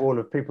studio wall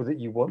of people that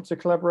you want to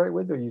collaborate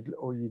with, or you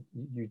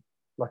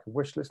like a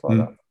wish list like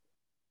that?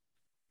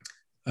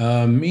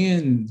 Me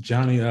and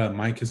Johnny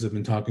Micas have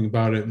been talking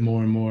about it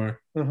more and more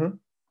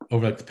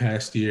over like the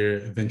past year,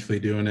 eventually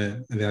doing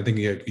it. And then I think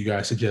you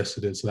guys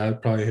suggested it, so that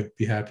would probably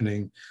be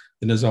happening.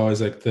 Then there's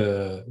always like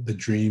the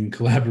dream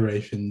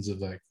collaborations of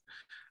like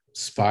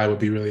Spy would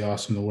be really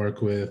awesome to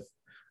work with.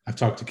 I've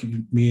talked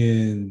to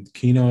me and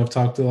Kino have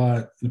talked a lot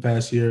in the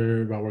past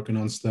year about working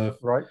on stuff.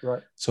 Right.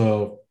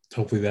 So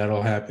hopefully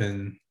that'll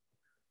happen.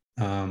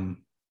 And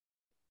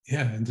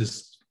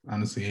just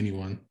honestly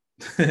anyone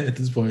at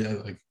this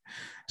point, like,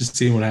 just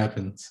seeing what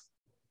happens.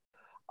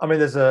 I mean,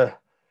 there's a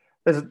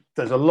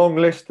long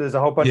list. There's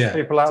a whole bunch of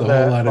people out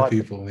there, a whole lot of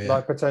people,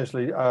 like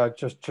potentially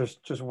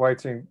just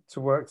waiting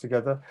to work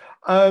together.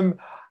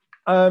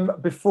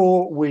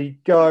 Before we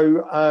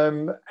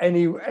go,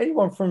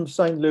 anyone from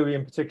St. Louis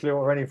in particular,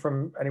 or anyone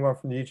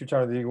from the YouTube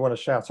channel that you want to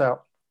shout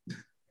out?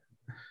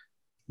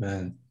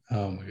 Man,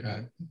 oh my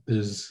God,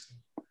 you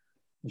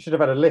should have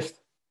had a list.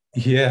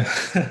 Yeah,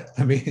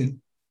 I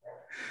mean,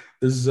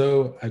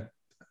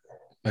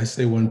 I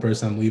say one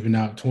person, I'm leaving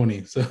out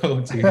 20. So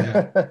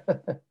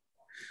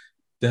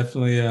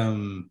definitely at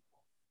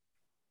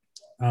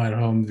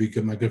home,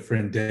 my good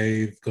friend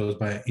Dave goes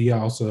by. He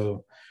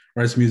also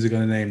writes music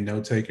under the name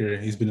No Taker.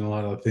 He's been in a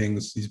lot of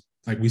things. He's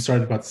like, we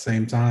started about the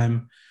same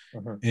time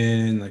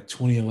in like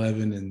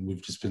 2011, and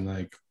we've just been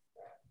like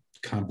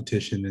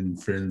competition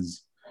and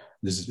friends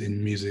just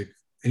in music.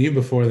 And even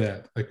before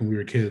that, like when we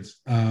were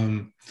kids.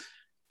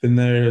 Then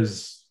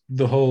there's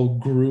the whole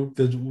group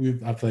that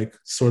I've like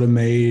sort of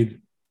made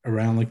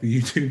around like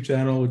the YouTube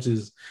channel, which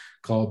is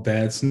called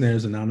Bad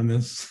Snares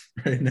Anonymous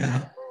right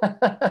now.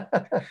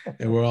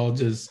 And we're all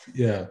just,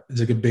 it's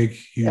like a big,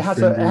 huge. It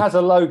has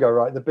a logo,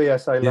 right? The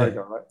BSA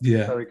logo, right?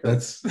 Yeah, very cool.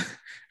 That's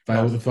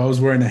if I was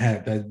wearing a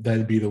hat,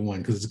 that'd be the one,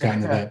 because it's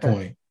gotten to that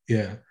point.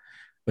 Yeah,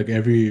 like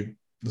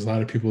there's a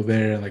lot of people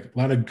there, and like a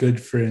lot of good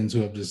friends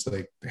who have just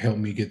like helped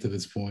me get to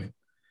this point.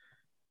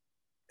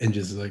 And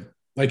just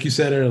like you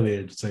said earlier,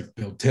 it's like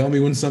they'll tell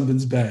me when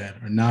something's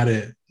bad or not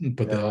it,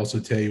 but they'll also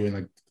tell you when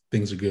like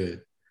things are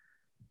good.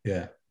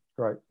 Yeah.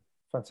 Great.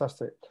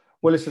 Fantastic.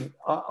 Well, listen,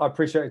 I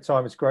appreciate your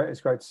time. It's great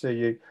to see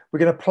you. We're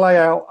going to play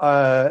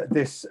out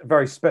this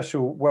very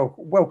special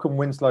Welcome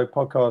Winslow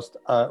podcast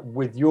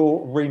with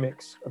your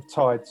remix of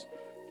Tides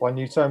by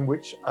Newtone,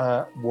 which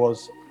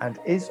was and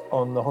is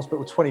on the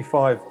Hospital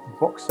 25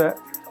 box set,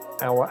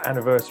 our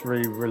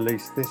anniversary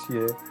release this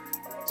year.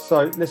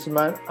 So listen,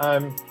 man,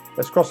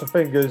 let's cross our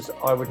fingers.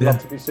 I would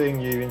love to be seeing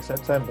you in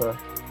September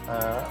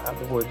at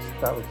the Woods.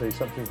 That would be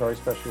something very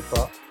special.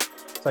 But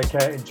take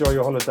care, enjoy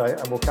your holiday,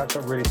 and we'll catch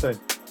up really soon.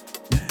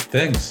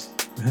 Thanks.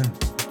 Yeah.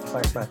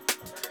 Thanks, man.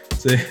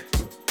 See.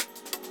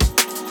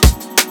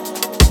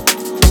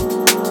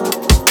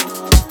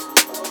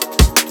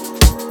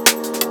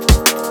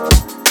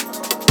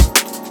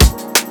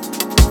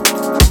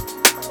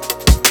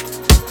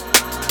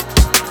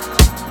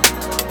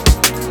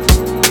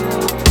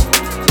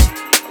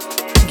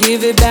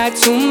 Give it back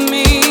to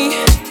me.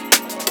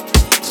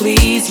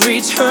 Please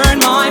return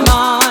my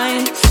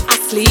mind. I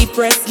sleep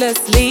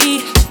restlessly.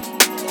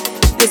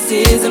 This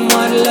isn't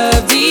what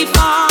love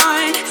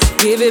defined.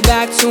 Give it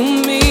back to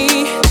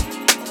me.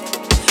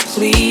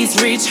 Please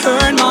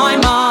return my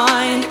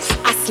mind.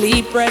 I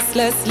sleep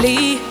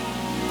restlessly.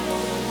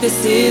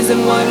 This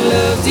isn't what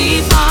love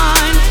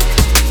defined.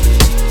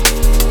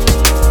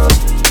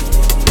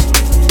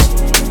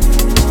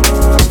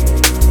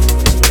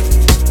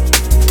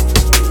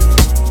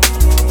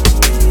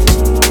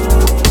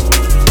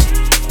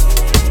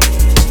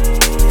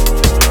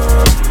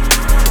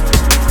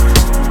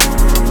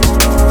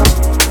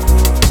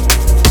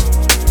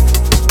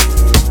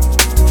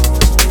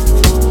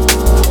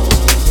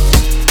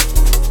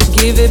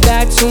 Give it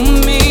back to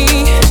me.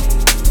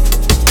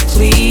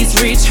 Please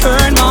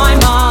return my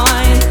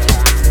mind.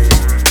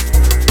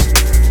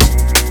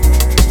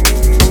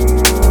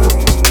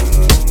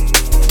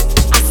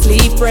 I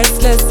sleep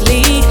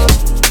restlessly.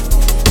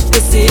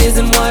 This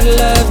isn't what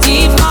love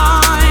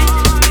defined.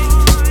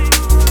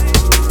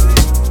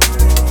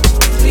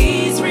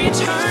 Please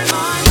return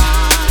my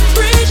mind.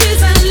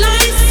 Bridges and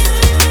lights,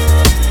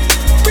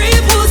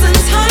 ripples and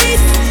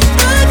tides,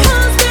 a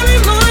constant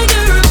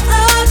reminder of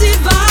a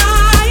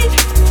divide.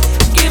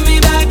 Give me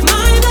back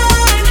my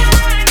mind.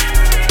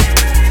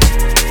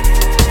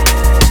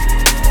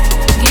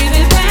 Give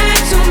it back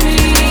to me.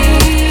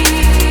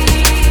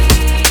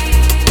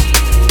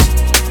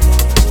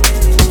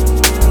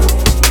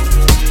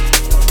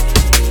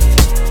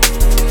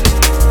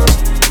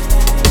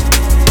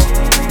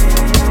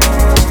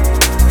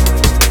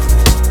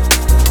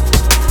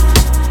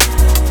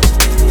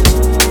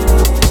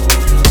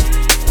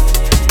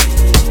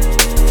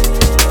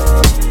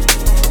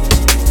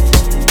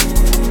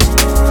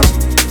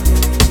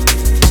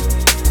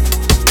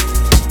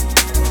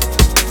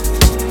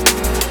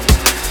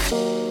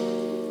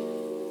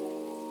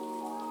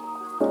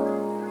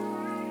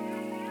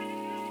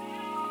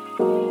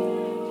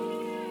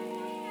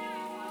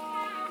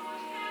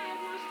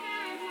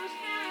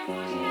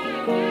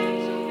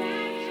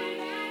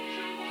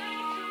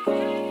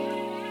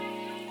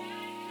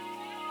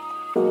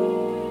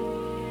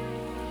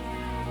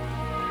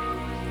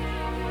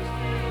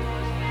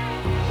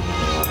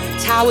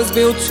 Towers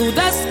built to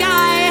the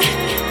sky,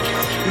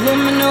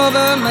 looming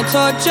over my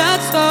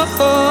tortured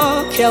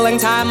soul, killing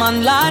time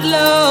on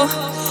Ludlow,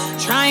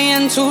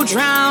 trying to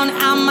drown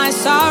out my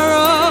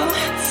sorrow.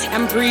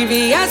 And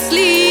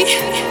previously,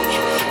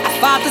 I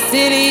fought the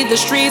city, the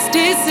streets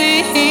did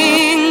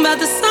sing, but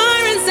the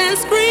sirens and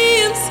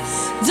screams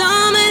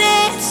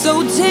dominate,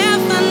 so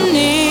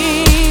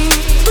deafening.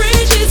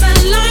 Bridges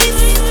and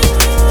lights,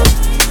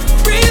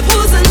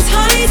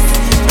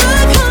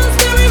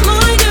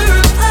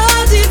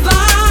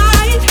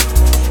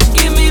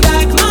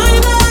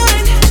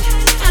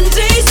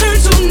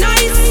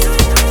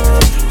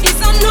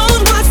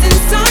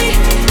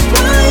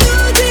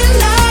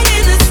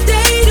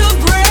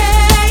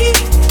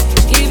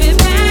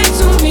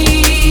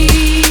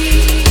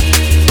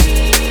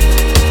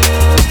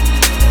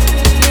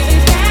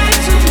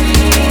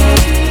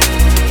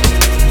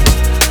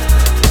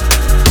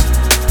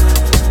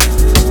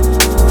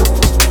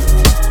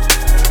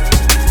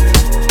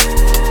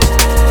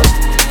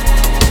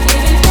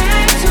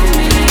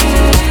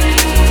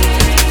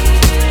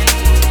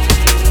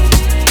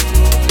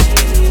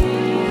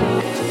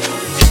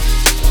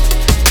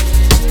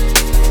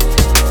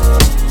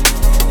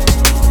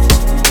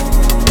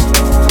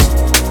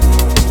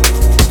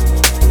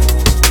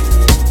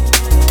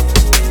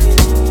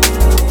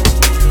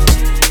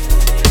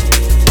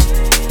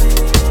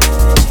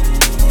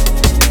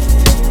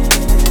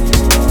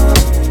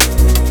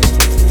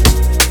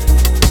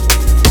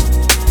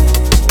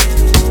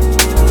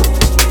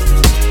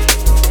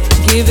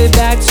 give it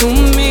back to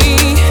me.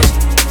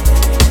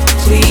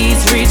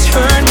 Please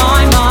return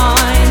my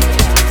mind.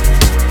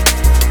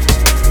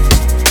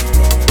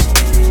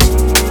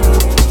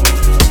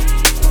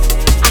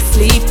 I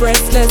sleep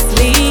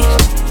restlessly.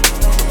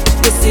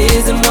 This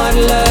isn't what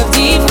love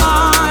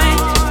defines.